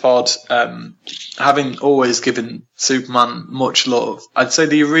on this pod, having always given Superman much love, I'd say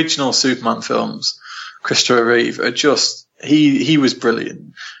the original Superman films, Christopher Reeve, are just he was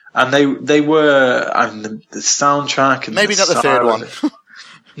brilliant, and they were, and the soundtrack and maybe not the third one.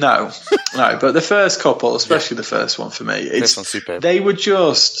 No, but the first couple, especially the first one for me, they were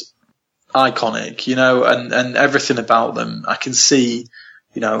just iconic, and everything about them. I can see,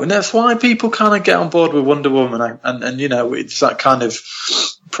 and that's why people kind of get on board with Wonder Woman, and it's that kind of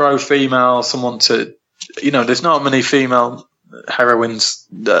pro-female, someone to, there's not many female heroines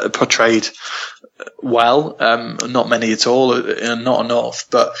that are portrayed well, not many at all, and not enough,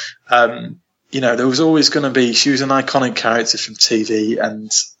 but, there was always going to be, she was an iconic character from TV,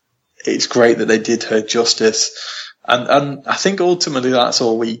 and it's great that they did her justice. And I think ultimately that's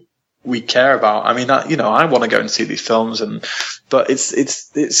all we care about. I mean, I want to go and see these films, but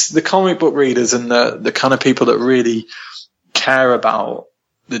it's the comic book readers and the kind of people that really care about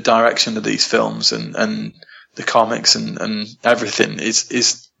the direction of these films and the comics and everything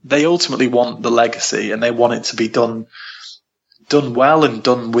is they ultimately want the legacy, and they want it to be done well and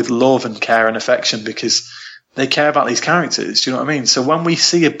done with love and care and affection, because they care about these characters. Do you know what I mean? So when we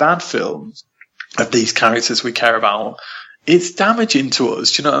see a bad film of these characters we care about, it's damaging to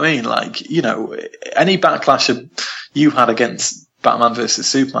us. Do you know what I mean? Like, any backlash you had against Batman versus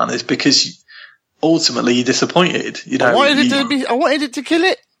Superman is because ultimately you're disappointed. I wanted it to kill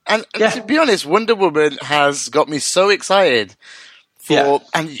it. And to be honest, Wonder Woman has got me so excited.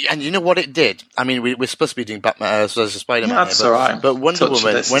 And you know what it did? I mean, we're supposed to be doing Batman versus Spider-Man. That's all right. But Wonder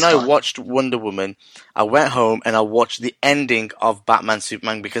Woman, when I watched Wonder Woman, I went home and I watched the ending of Batman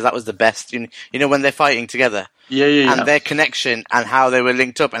Superman, because that was the best. You know when they're fighting together, and their connection and how they were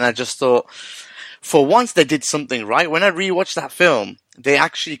linked up. And I just thought, for once, they did something right. When I rewatched that film, they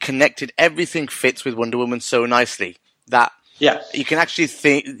actually connected. Everything fits with Wonder Woman so nicely that. Yeah, you can actually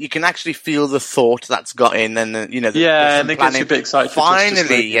feel the thought that's got in, and and it gets you a bit excited.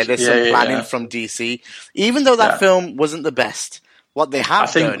 Finally, there's some planning from DC. Even though that film wasn't the best, what they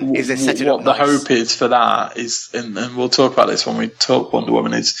have done is they set it up. What the hope is for that is, and we'll talk about this when we talk Wonder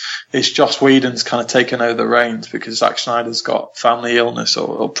Woman, is Joss Whedon's kind of taken over the reins because Zack Snyder's got family illness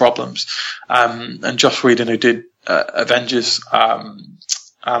or problems, and Joss Whedon, who did Avengers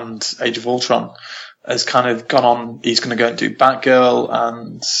and Age of Ultron, has kind of gone on. He's going to go and do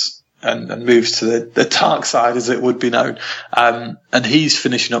Batgirl and moves to the dark side, as it would be known. And he's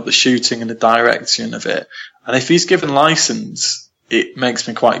finishing up the shooting and the direction of it. And if he's given license, it makes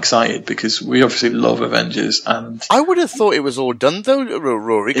me quite excited, because we obviously love Avengers. And I would have thought it was all done though,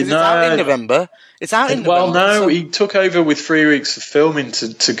 Rory, because it's out in November. It's out in November. Well, no, he took over with 3 weeks of filming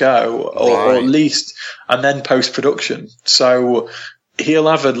to go, or at least, and then post-production. So he'll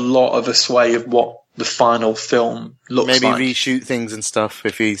have a lot of a sway of what the final film looks like. Maybe reshoot things and stuff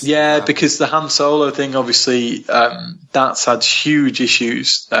if he's... Yeah, because the Han Solo thing, obviously, that's had huge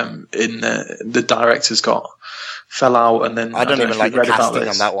issues in the director's fell out, and then... I don't even like the casting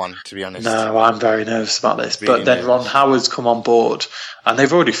on that one, to be honest. No, I'm very nervous about this. But then Ron Howard's come on board, and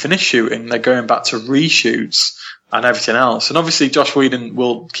they've already finished shooting. They're going back to reshoots and everything else. And obviously Joss Whedon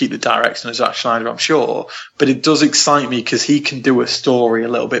will keep the direction of Zack Snyder, I'm sure. But it does excite me because he can do a story a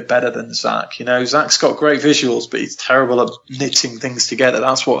little bit better than Zack. Zack's got great visuals, but he's terrible at knitting things together.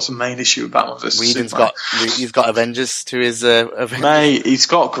 That's what's the main issue with Batman vs. Superman. He's got Avengers to his Avengers. Mate, he's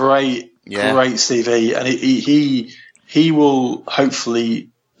got great CV, and he will hopefully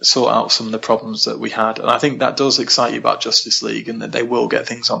sort out some of the problems that we had. And I think that does excite you about Justice League, and that they will get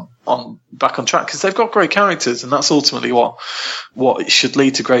things back on track, because they've got great characters, and that's ultimately what should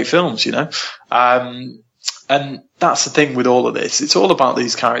lead to great films, and that's the thing with all of this. It's all about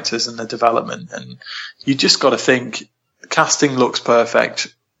these characters and their development, and you just got to think casting looks perfect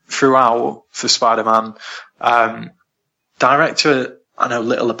throughout for Spider-Man. Director, I know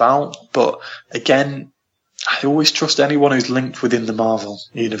little about, but again, I always trust anyone who's linked within the Marvel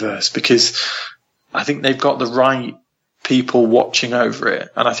universe, because I think they've got the right people watching over it.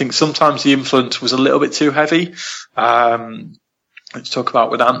 And I think sometimes the influence was a little bit too heavy. Let's talk about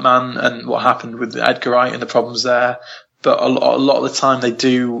with Ant-Man and what happened with Edgar Wright and the problems there. But a lot of the time they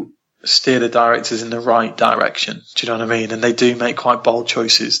do steer the directors in the right direction. Do you know what I mean? And they do make quite bold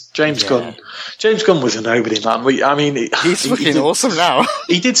choices. James Gunn was a nobody, man. He's fucking awesome now.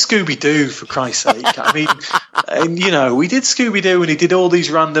 He did Scooby-Doo, for Christ's sake. I mean, and, we did Scooby-Doo, and he did all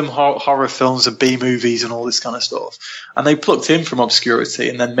these random horror films and B-movies and all this kind of stuff. And they plucked him from obscurity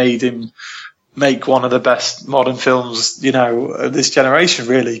and then made him make one of the best modern films, of this generation,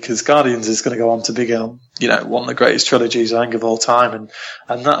 really, because Guardians is going to go on to become, one of the greatest trilogies, I think, of all time.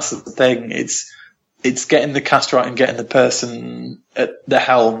 And that's the thing. It's getting the cast right and getting the person at the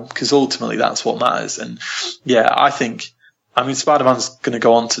helm, because ultimately that's what matters. And yeah, Spider-Man's going to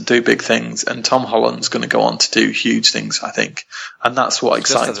go on to do big things, and Tom Holland's going to go on to do huge things, I think. And that's what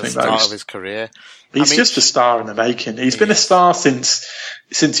excites me most. Start of his career. He's just a star in the making. He's been a star since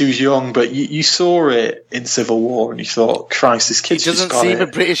he was young, but you saw it in Civil War and you thought, Christ, this kid's just got it. He doesn't seem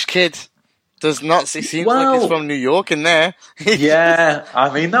a British kid. Does not. He seems like he's from New York in there. Yeah,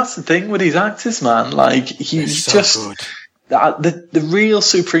 that's the thing with these actors, man. Like, he's so just good. The real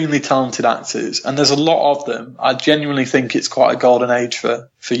supremely talented actors, and there's a lot of them. I genuinely think it's quite a golden age for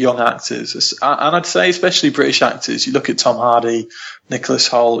young actors, and I'd say especially British actors. You look at Tom Hardy, Nicholas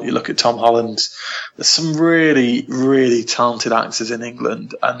Hoult, you look at Tom Holland. There's some really, really talented actors in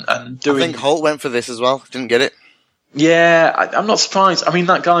England, and doing. I think Hoult went for this as well. Didn't get it. Yeah, I'm not surprised. I mean,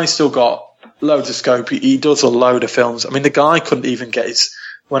 that guy's still got loads of scope. He does a load of films. I mean, the guy couldn't even get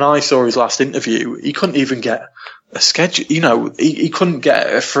when I saw his last interview, he couldn't even get a schedule, he couldn't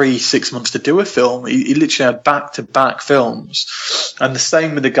get a free 6 months to do a film. He literally had back-to-back films. And the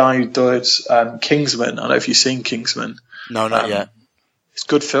same with the guy who does Kingsman. I don't know if you've seen Kingsman. No, not yet. It's a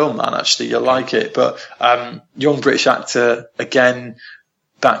good film, man, actually. You'll like it. But young British actor, again,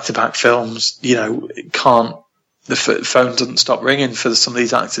 back-to-back films, the phone doesn't stop ringing for some of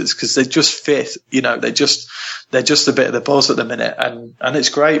these actors because they just fit, they're just a bit of the buzz at the minute. And it's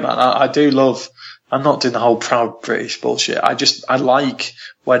great, man. I do love... I'm not doing the whole proud British bullshit. I like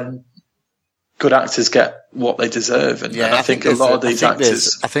when good actors get what they deserve. And I think a lot of these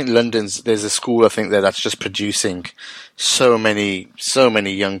actors... I think there's a school, I think, there that's just producing so many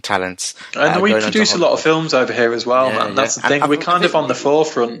young talents. And we produce a lot of films over here as well, man. That's the thing. We're kind of on the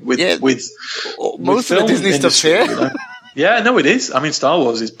forefront with most of the Disney stuff's here. Yeah, no, it is. I mean, Star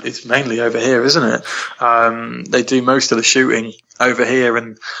Wars it's mainly over here, isn't it? They do most of the shooting over here,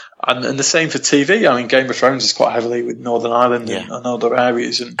 and the same for TV. I mean, Game of Thrones is quite heavily with Northern Ireland and other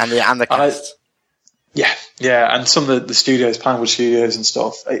areas, and the cast. And some of the studios, Pinewood Studios and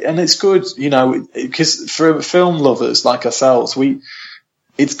stuff, and it's good, because for film lovers like ourselves,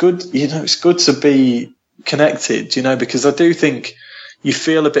 it's good, it's good to be connected, because I do think you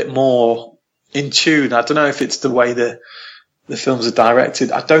feel a bit more in tune. I don't know if it's the way the films are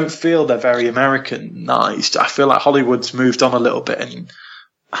directed. I don't feel they're very Americanized. I feel like Hollywood's moved on a little bit and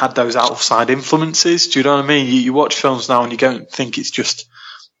had those outside influences. Do you know what I mean? You watch films now and you don't think it's just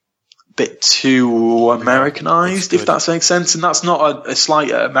a bit too Americanized, if that makes sense. And that's not a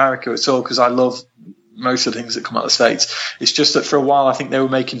slight at America at all, because I love most of the things that come out of the States. It's just that for a while I think they were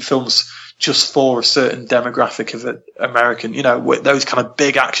making films just for a certain demographic of American, with those kind of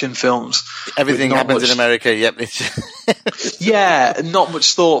big action films. Everything happens in America, yep. Yeah, not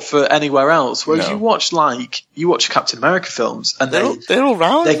much thought for anywhere else. Whereas you watch Captain America films, and they're all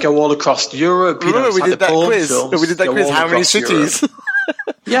round. They go all across Europe. Remember we did that quiz? We did that quiz. How many cities?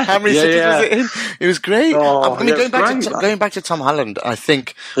 How many cities was it in? It was great. Going back to Tom Holland, I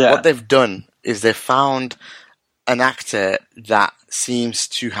think what they've done is they've found an actor that seems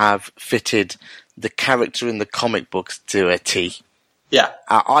to have fitted the character in the comic books to a T. Yeah.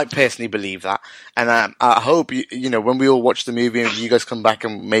 I personally believe that. And I hope, when we all watch the movie and you guys come back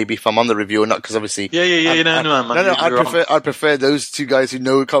and maybe if I'm on the review or not, because obviously... I prefer those two guys who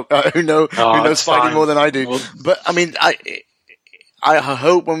know Spidey more than I do. Well, but, I mean, I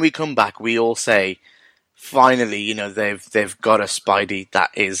hope when we come back we all say, finally, they've got a Spidey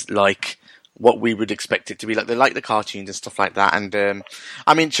that is like what we would expect it to be. Like, they like the cartoons and stuff like that. And,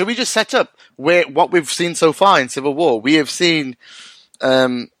 I mean, should we just set up what we've seen so far in Civil War? We have seen,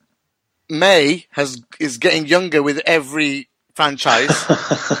 May is getting younger with every franchise.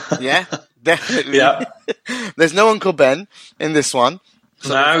 Yeah, definitely. Yeah. There's no Uncle Ben in this one.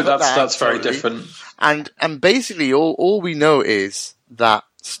 So no, that's very different. And basically all we know is that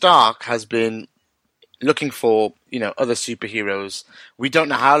Stark has been looking for, other superheroes. We don't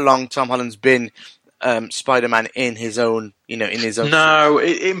know how long Tom Holland's been Spider-Man in his own, No,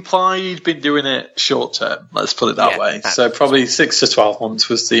 it implied he'd been doing it short term. Let's put it that way. So probably 6 to 12 months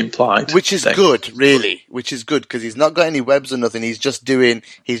was the implied. Which is good, really. Which is good because he's not got any webs or nothing. He's just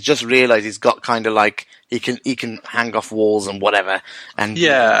realised he's got kind of like he can hang off walls and whatever. And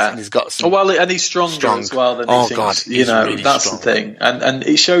and he's got some. And he's stronger as well than he thinks. God, really that's strong. The thing. And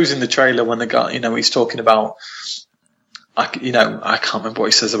it shows in the trailer when the guy, he's talking about. I can't remember what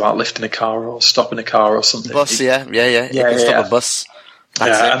he says about lifting a car or stopping a car or something. Bus, He can stop a bus.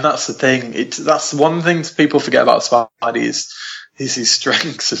 And that's the thing. That's one thing people forget about Spidey is his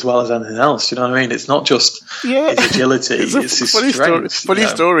strengths as well as anything else. You know what I mean? It's not just his agility; it's his strengths. Funny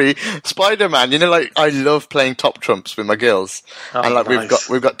story. Spider-Man. Like I love playing top trumps with my girls, and like nice.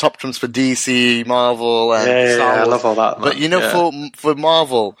 we've got top trumps for DC, Marvel, and Star Wars. I love all that. But for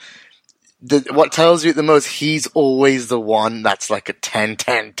Marvel. What tells you the most, he's always the one that's like a 10,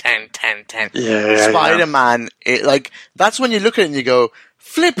 10, 10, 10, 10. Yeah. Spider-Man, that's when you look at it and you go,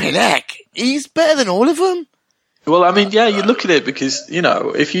 flipping heck, he's better than all of them. Well, I mean, you look at it because,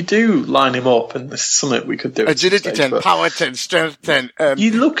 if you do line him up, and this is something we could do. Agility 10, power 10, strength 10.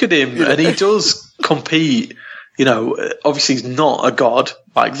 You look at him and he does compete. Obviously he's not a god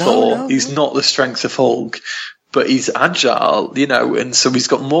like Thor. No. He's not the strength of Hulk. But he's agile, and so he's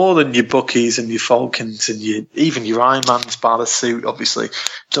got more than your Buckies and your Falcons and even your Iron Man's bar the suit, obviously,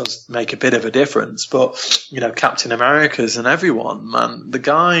 does make a bit of a difference. But, Captain America's and everyone, man, the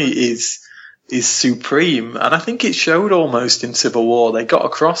guy is supreme. And I think it showed almost in Civil War. They got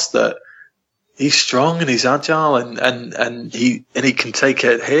across that he's strong and he's agile and he can take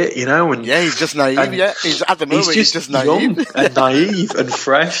a hit, and he's just naive. He's at the moment he's just naive. Young and naive and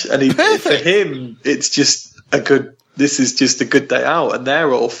fresh, and for him it's just this is just a good day out, and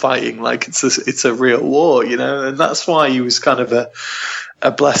they're all fighting like it's a real war, and that's why he was kind of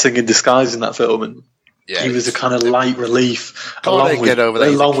a blessing in disguise in that film, and he was a kind of light relief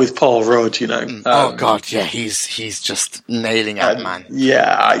along with Paul Rudd, oh God, he's just nailing it, man.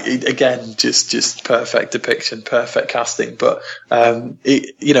 Yeah, again, just perfect depiction, perfect casting. But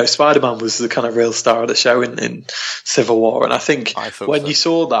Spider-Man was the kind of real star of the show in Civil War, and I think when you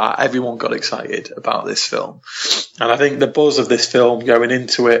saw that, everyone got excited about this film. And I think the buzz of this film going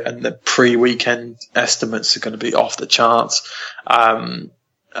into it, and the pre-weekend estimates are going to be off the charts.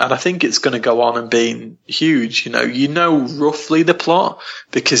 And I think it's going to go on and being huge. You know roughly the plot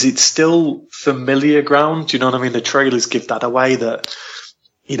because it's still familiar ground. Do you know what I mean? The trailers give that away that,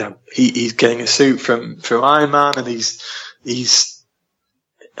 he's getting a suit from Iron Man, and he's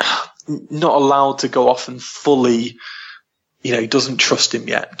not allowed to go off and fully, he doesn't trust him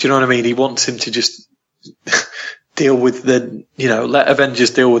yet. Do you know what I mean? He wants him to just deal with let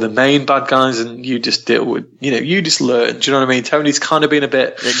Avengers deal with the main bad guys, and you just deal with, you just learn. Do you know what I mean? Tony's kind of been a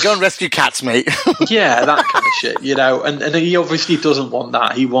bit... Yeah, go and rescue cats, mate. Yeah, that kind of shit, and he obviously doesn't want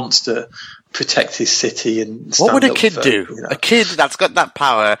that. He wants to protect his city and stand What would a kid for, do? A kid that's got that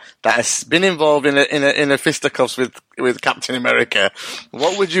power, that has been involved in a fisticuffs with Captain America.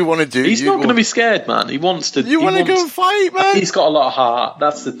 What would you want to do? He's not going to be scared, man. He wants to. You want to go and fight, man? He's got a lot of heart.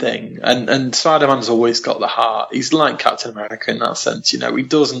 That's the thing. And Spider-Man's always got the heart. He's like Captain America in that sense. He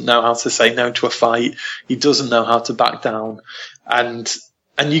doesn't know how to say no to a fight. He doesn't know how to back down. And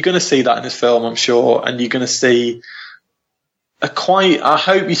you're going to see that in this film, I'm sure. And you're going to see I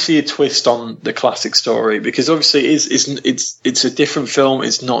hope you see a twist on the classic story, because obviously it's a different film.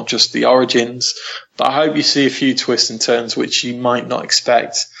 It's not just the origins, but I hope you see a few twists and turns which you might not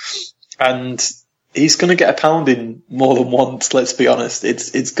expect. And he's going to get a pounding more than once. Let's be honest.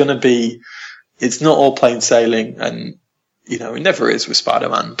 It's not all plain sailing, and it never is with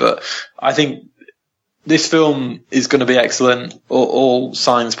Spider-Man. But I think this film is going to be excellent. All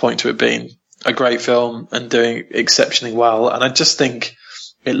signs point to it being a great film and doing exceptionally well, and I just think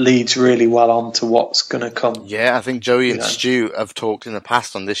it leads really well on to what's going to come. Yeah, I think Joey and Stu have talked in the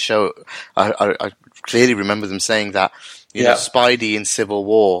past on this show. I clearly remember them saying that know, Spidey in Civil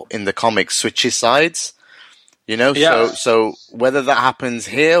War in the comics switches sides. So whether that happens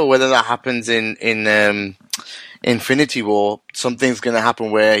here or whether that happens in Infinity War, something's going to happen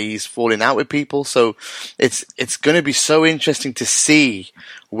where he's falling out with people. So it's going to be so interesting to see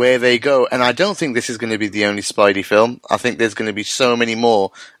where they go. And I don't think this is going to be the only Spidey film. I think there's going to be so many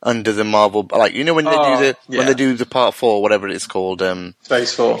more under the Marvel, like, when they do the part 4, whatever it's called,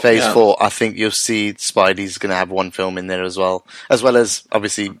 Phase 4. Phase 4, I think you'll see Spidey's going to have one film in there as well as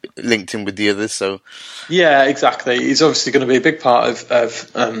obviously linked in with the others. So yeah, exactly. He's obviously going to be a big part of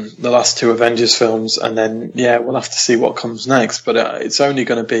the last 2 Avengers films, and then we'll have to see what comes next. But it's only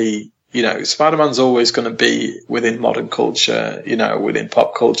going to be, Spider-Man's always going to be within modern culture, within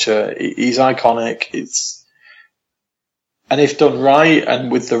pop culture. He's iconic. And if done right,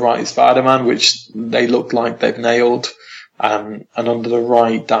 and with the right Spider-Man, which they look like they've nailed, and under the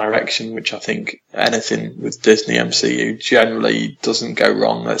right direction, which I think anything with Disney MCU generally doesn't go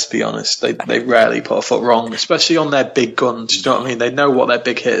wrong, let's be honest. They rarely put a foot wrong, especially on their big guns. You know what I mean? They know what their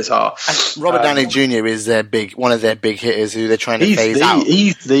big hitters are. And Robert Downey Jr. is one of their big hitters who they're trying to phase out.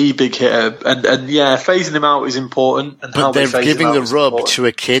 He's the big hitter, and yeah, phasing him out is important. And but they're giving the rub to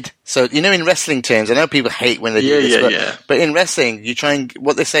a kid. So, you know, in wrestling terms, I know people hate when they do this, but in wrestling, you try and,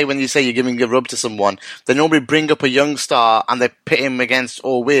 what they say when you say you're giving a rub to someone, they normally bring up a young star and they pit him against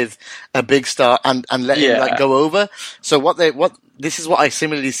or with a big star and let him like go over. So this is what I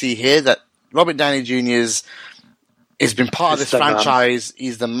similarly see here, that Robert Downey Jr. has been part of this franchise.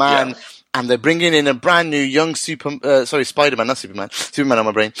 He's the man. Yeah. And they're bringing in a brand new young Spider-Man, not Superman. Superman on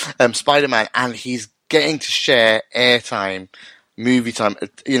my brain. Spider-Man, and he's getting to share airtime, movie time,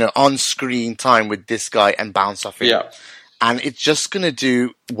 you know, on-screen time with this guy and bounce off him. Yeah. And it's just going to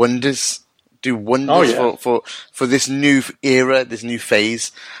do wonders for this new era, this new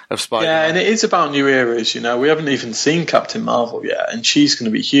phase of Spider-Man. Yeah, and it is about new eras, you know. We haven't even seen Captain Marvel yet, and she's going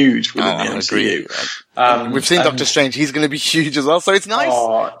to be huge within the MCU. We've seen Doctor Strange, he's going to be huge as well, so it's nice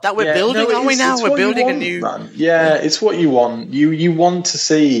that we're building, aren't we now? We're building a new... Man. Yeah, it's what you want. You want to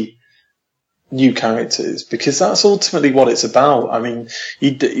see new characters, because that's ultimately what it's about. I mean,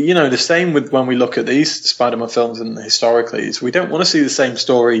 you know, the same with when we look at these Spider-Man films and historically, is we don't want to see the same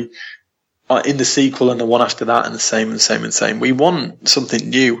story in the sequel and the one after that and the same. We want something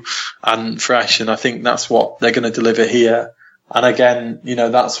new and fresh, and I think that's what they're going to deliver here. And again, you know,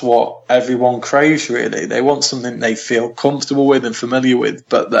 that's what everyone craves, really. They want something they feel comfortable with and familiar with,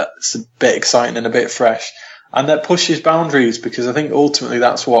 but that's a bit exciting and a bit fresh. And that pushes boundaries, because I think ultimately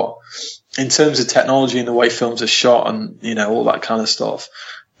that's what, in terms of technology and the way films are shot and, you know, all that kind of stuff,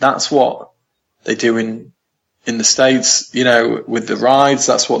 that's what they do in the States, you know, with the rides.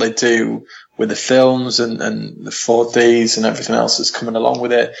 That's what they do with the films and the 4Ds and everything else that's coming along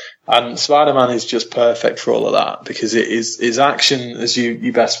with it. And Spider-Man is just perfect for all of that, because it is action as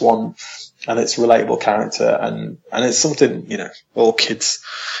you best want, and it's a relatable character, and it's something, you know, all kids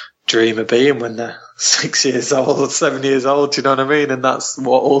dream of being when they're 6 years old, 7 years old, you know what I mean? And that's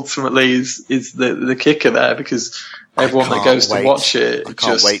what ultimately is the kicker there, because everyone that goes to watch it, I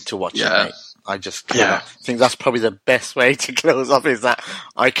can't wait to watch it, mate. I just cannot. I think that's probably the best way to close off, is that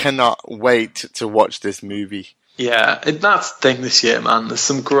I cannot wait to watch this movie. Yeah, and that's the thing this year, man. There's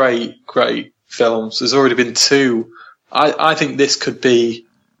some great films. There's already been 2. I think this could be,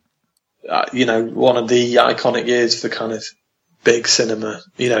 you know, one of the iconic years for kind of big cinema,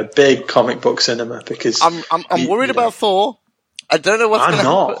 you know, big comic book cinema, because I'm worried about Thor. I don't know what's going to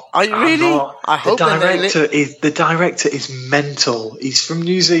happen. Are you really? Not. I hope the director is mental. He's from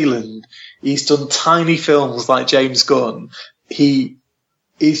New Zealand. He's done tiny films like James Gunn. He's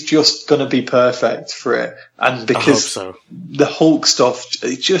just going to be perfect for it. And because the Hulk stuff,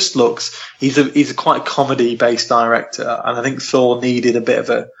 it just looks, he's a quite comedy based director. And I think Thor needed a bit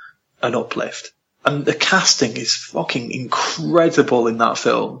of an uplift. And the casting is fucking incredible in that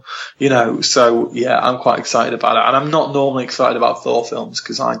film, you know. So yeah, I'm quite excited about it, and I'm not normally excited about Thor films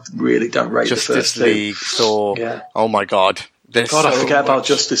because I really don't rate Justice the first League, Thor. Yeah. Oh my god, I forget about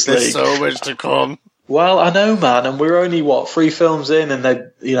Justice League. There's so much to come. Well, I know, man, and we're only 3 films in, and they,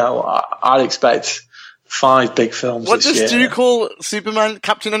 you know, I'd expect 5 big films. What does Stu call Superman?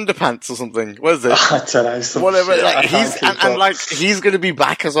 Captain Underpants or something? What is it? I don't know. Whatever. Like, he's going to be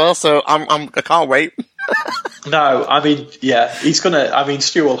back as well. So I can't wait. No, I mean, yeah, he's gonna. I mean,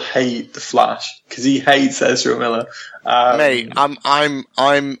 Stu will hate the Flash because he hates Ezra Miller. Mate,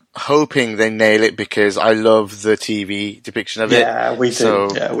 I'm hoping they nail it because I love the TV depiction of it. Yeah, we do.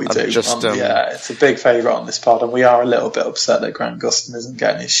 So yeah, we do. Yeah, it's a big favourite on this pod, and we are a little bit upset that Grant Gustin isn't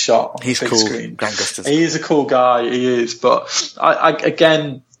getting his shot on the big screen. Grant Gustin. He is a cool guy. He is, but I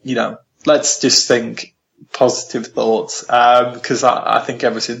again, you know, let's just think positive thoughts, because I think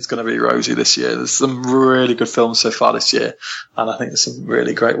everything's going to be rosy this year. There's some really good films so far this year, and I think there's some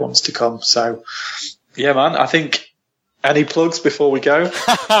really great ones to come. So, yeah, man, I think, any plugs before we go?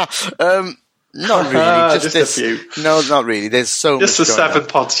 Not really. Just a few. No, not really. There's so much. Just the 7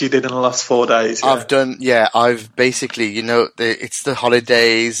 pods you did in the last 4 days. Yeah. I've basically, you know, it's the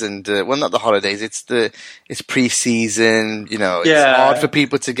holidays and, well, not the holidays. It's pre-season, you know, it's hard for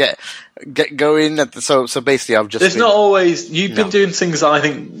people to get going. So basically I've just There's not always, you've been doing things that I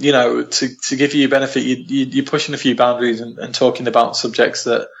think, you know, to give you benefit, you're pushing a few boundaries and talking about subjects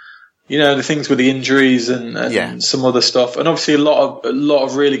that, you know, the things with the injuries and some other stuff. And obviously a lot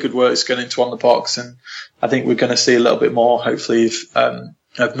of really good work is going into On the Box. And I think we're going to see a little bit more, hopefully,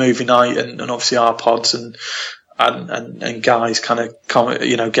 of movie night and obviously our pods. And and Guy's kind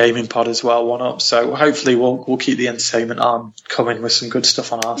of gaming pod as well, one up. So hopefully we'll keep the entertainment arm coming with some good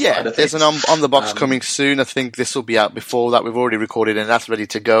stuff on our side. There's an on the box coming soon. I think this will be out before that. We've already recorded and that's ready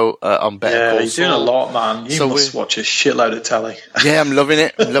to go on Better Call Saul. You're doing a lot, man. You must watch a shitload of telly. Yeah, I'm loving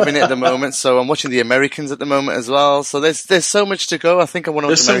it. I'm loving it at the moment. So I'm watching The Americans at the moment as well. So there's so much to go. I think I want to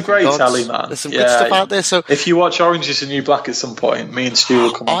watch There's some great telly, man. There's some good stuff out there. So if you watch Orange Is the New Black at some point, me and Stu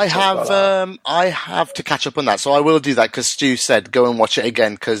will come on. I have to catch up on that. So I will do that because Stu said go and watch it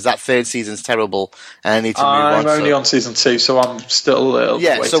again because that third season's terrible and I need to move on. I'm only on season 2, so I'm still a little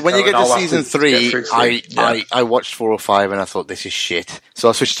way so when you get to season 3, I watched 4 or 5 and I thought this is shit. So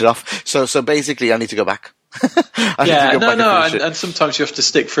I switched it off. So basically I need to go back. And sometimes you have to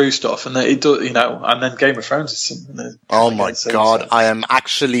stick through stuff, and it does, and then Game of Thrones is something. Oh my god! I am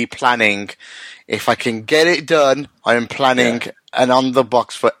actually planning, if I can get it done, I am planning an on the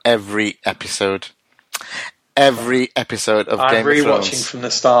box for every episode. Every episode of Game of Thrones. I'm rewatching from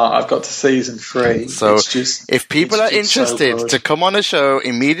the start. I've got to season 3. So if people are interested to come on a show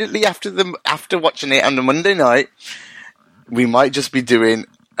immediately after watching it on the Monday night, we might just be doing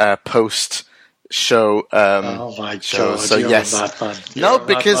a post show. Oh my god! So yes,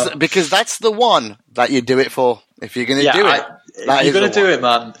 because that's the one that you do it for. If you're going to do it, if you're going to do it,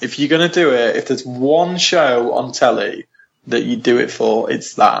 man. If you're going to do it, if there's one show on telly that you do it for,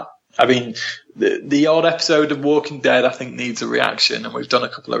 it's that. I mean, the odd episode of Walking Dead, I think, needs a reaction, and we've done a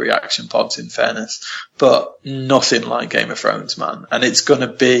couple of reaction pods, in fairness, but nothing like Game of Thrones, man. And it's going to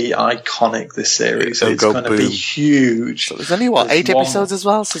be iconic, this series. It's going to be huge. So there's only, 8 episodes as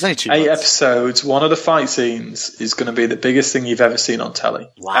well? So there's only 2 8 episodes. One of the fight scenes is going to be the biggest thing you've ever seen on telly.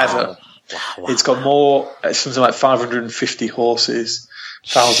 Wow. Ever. Wow. It's got something like 550 horses.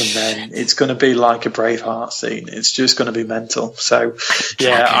 1,000 men. It's going to be like a Braveheart scene. It's just going to be mental. So,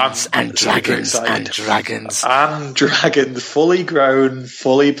 I'm dragons, fully grown,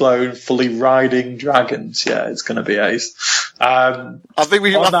 fully blown, fully riding dragons. Yeah, it's going to be ace. I think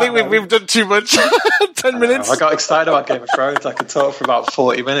we've done too much. 10 minutes. I got excited about Game of Thrones. I could talk for about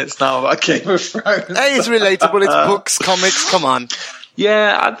 40 minutes now about Game of Thrones. Hey, it's relatable. It's books, comics. Come on.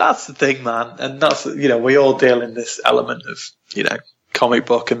 Yeah, that's the thing, man. And that's, we all deal in this element of, comic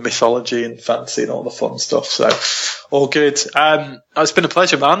book and mythology and fantasy and all the fun stuff. So, all good. It's been a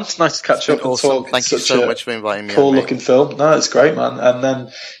pleasure, man. It's nice to catch up and talk. Thank you so much for inviting me. Cool looking film. No, it's great, man. And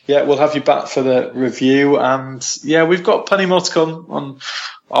then, we'll have you back for the review. And we've got plenty more to come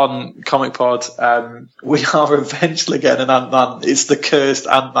on Comic Pod. We are eventually getting an Ant-Man. It's the cursed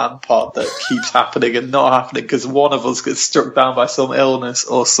Ant-Man pod that keeps happening and not happening because one of us gets struck down by some illness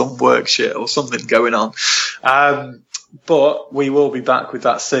or some work shit or something going on. But we will be back with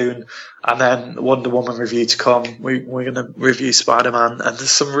that soon. And then Wonder Woman review to come. We're going to review Spider-Man, and there's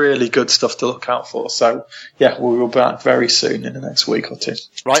some really good stuff to look out for. So, we will be back very soon in the next week or 2.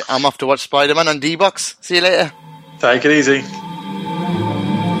 Right, I'm off to watch Spider-Man on D-Box. See you later. Take it easy.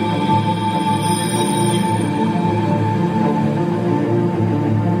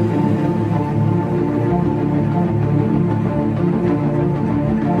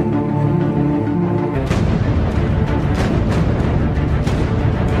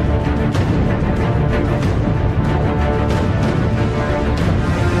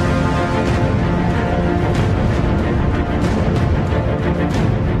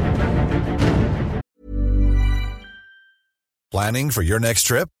 Planning for your next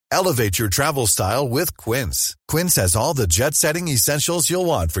trip? Elevate your travel style with Quince. Quince has all the jet-setting essentials you'll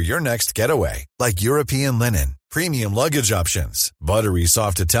want for your next getaway, like European linen, premium luggage options, buttery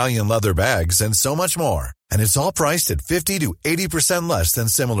soft Italian leather bags, and so much more. And it's all priced at 50 to 80% less than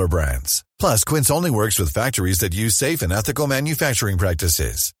similar brands. Plus, Quince only works with factories that use safe and ethical manufacturing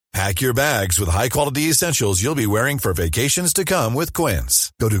practices. Pack your bags with high-quality essentials you'll be wearing for vacations to come with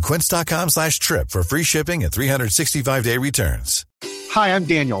Quince. Go to quince.com/trip for free shipping and 365-day returns. Hi, I'm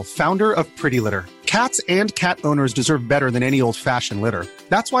Daniel, founder of Pretty Litter. Cats and cat owners deserve better than any old-fashioned litter.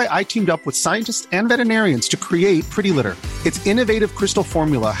 That's why I teamed up with scientists and veterinarians to create Pretty Litter. Its innovative crystal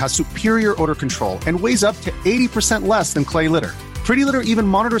formula has superior odor control and weighs up to 80% less than clay litter. Pretty Litter even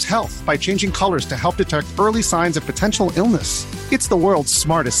monitors health by changing colors to help detect early signs of potential illness. It's the world's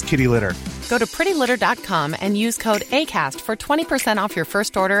smartest kitty litter. Go to prettylitter.com and use code ACAST for 20% off your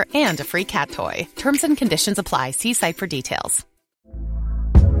first order and a free cat toy. Terms and conditions apply. See site for details.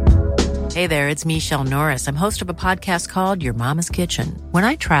 Hey there, it's Michelle Norris. I'm host of a podcast called Your Mama's Kitchen. When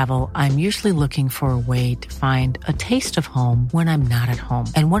I travel, I'm usually looking for a way to find a taste of home when I'm not at home.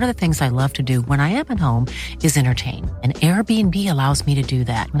 And one of the things I love to do when I am at home is entertain. And Airbnb allows me to do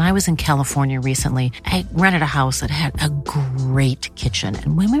that. When I was in California recently, I rented a house that had a great kitchen.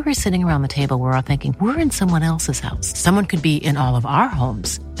 And when we were sitting around the table, we were all thinking, we're in someone else's house. Someone could be in all of our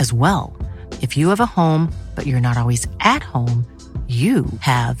homes as well. If you have a home, but you're not always at home, you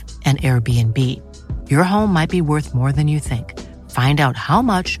have an Airbnb. Your home might be worth more than you think. Find out how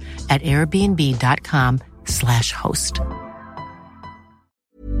much at airbnb.com/host.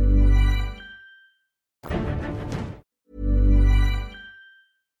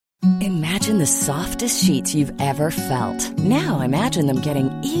 Imagine the softest sheets you've ever felt. Now imagine them getting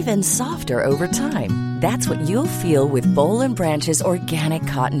even softer over time. That's what you'll feel with Boll & Branch's organic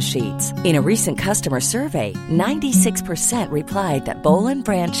cotton sheets. In a recent customer survey, 96% replied that Boll &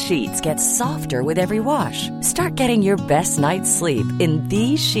 Branch sheets get softer with every wash. Start getting your best night's sleep in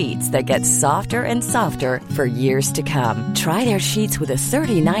these sheets that get softer and softer for years to come. Try their sheets with a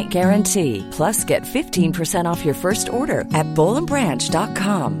 30-night guarantee. Plus, get 15% off your first order at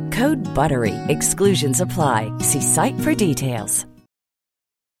bollandbranch.com. Code BUTTERY. Exclusions apply. See site for details.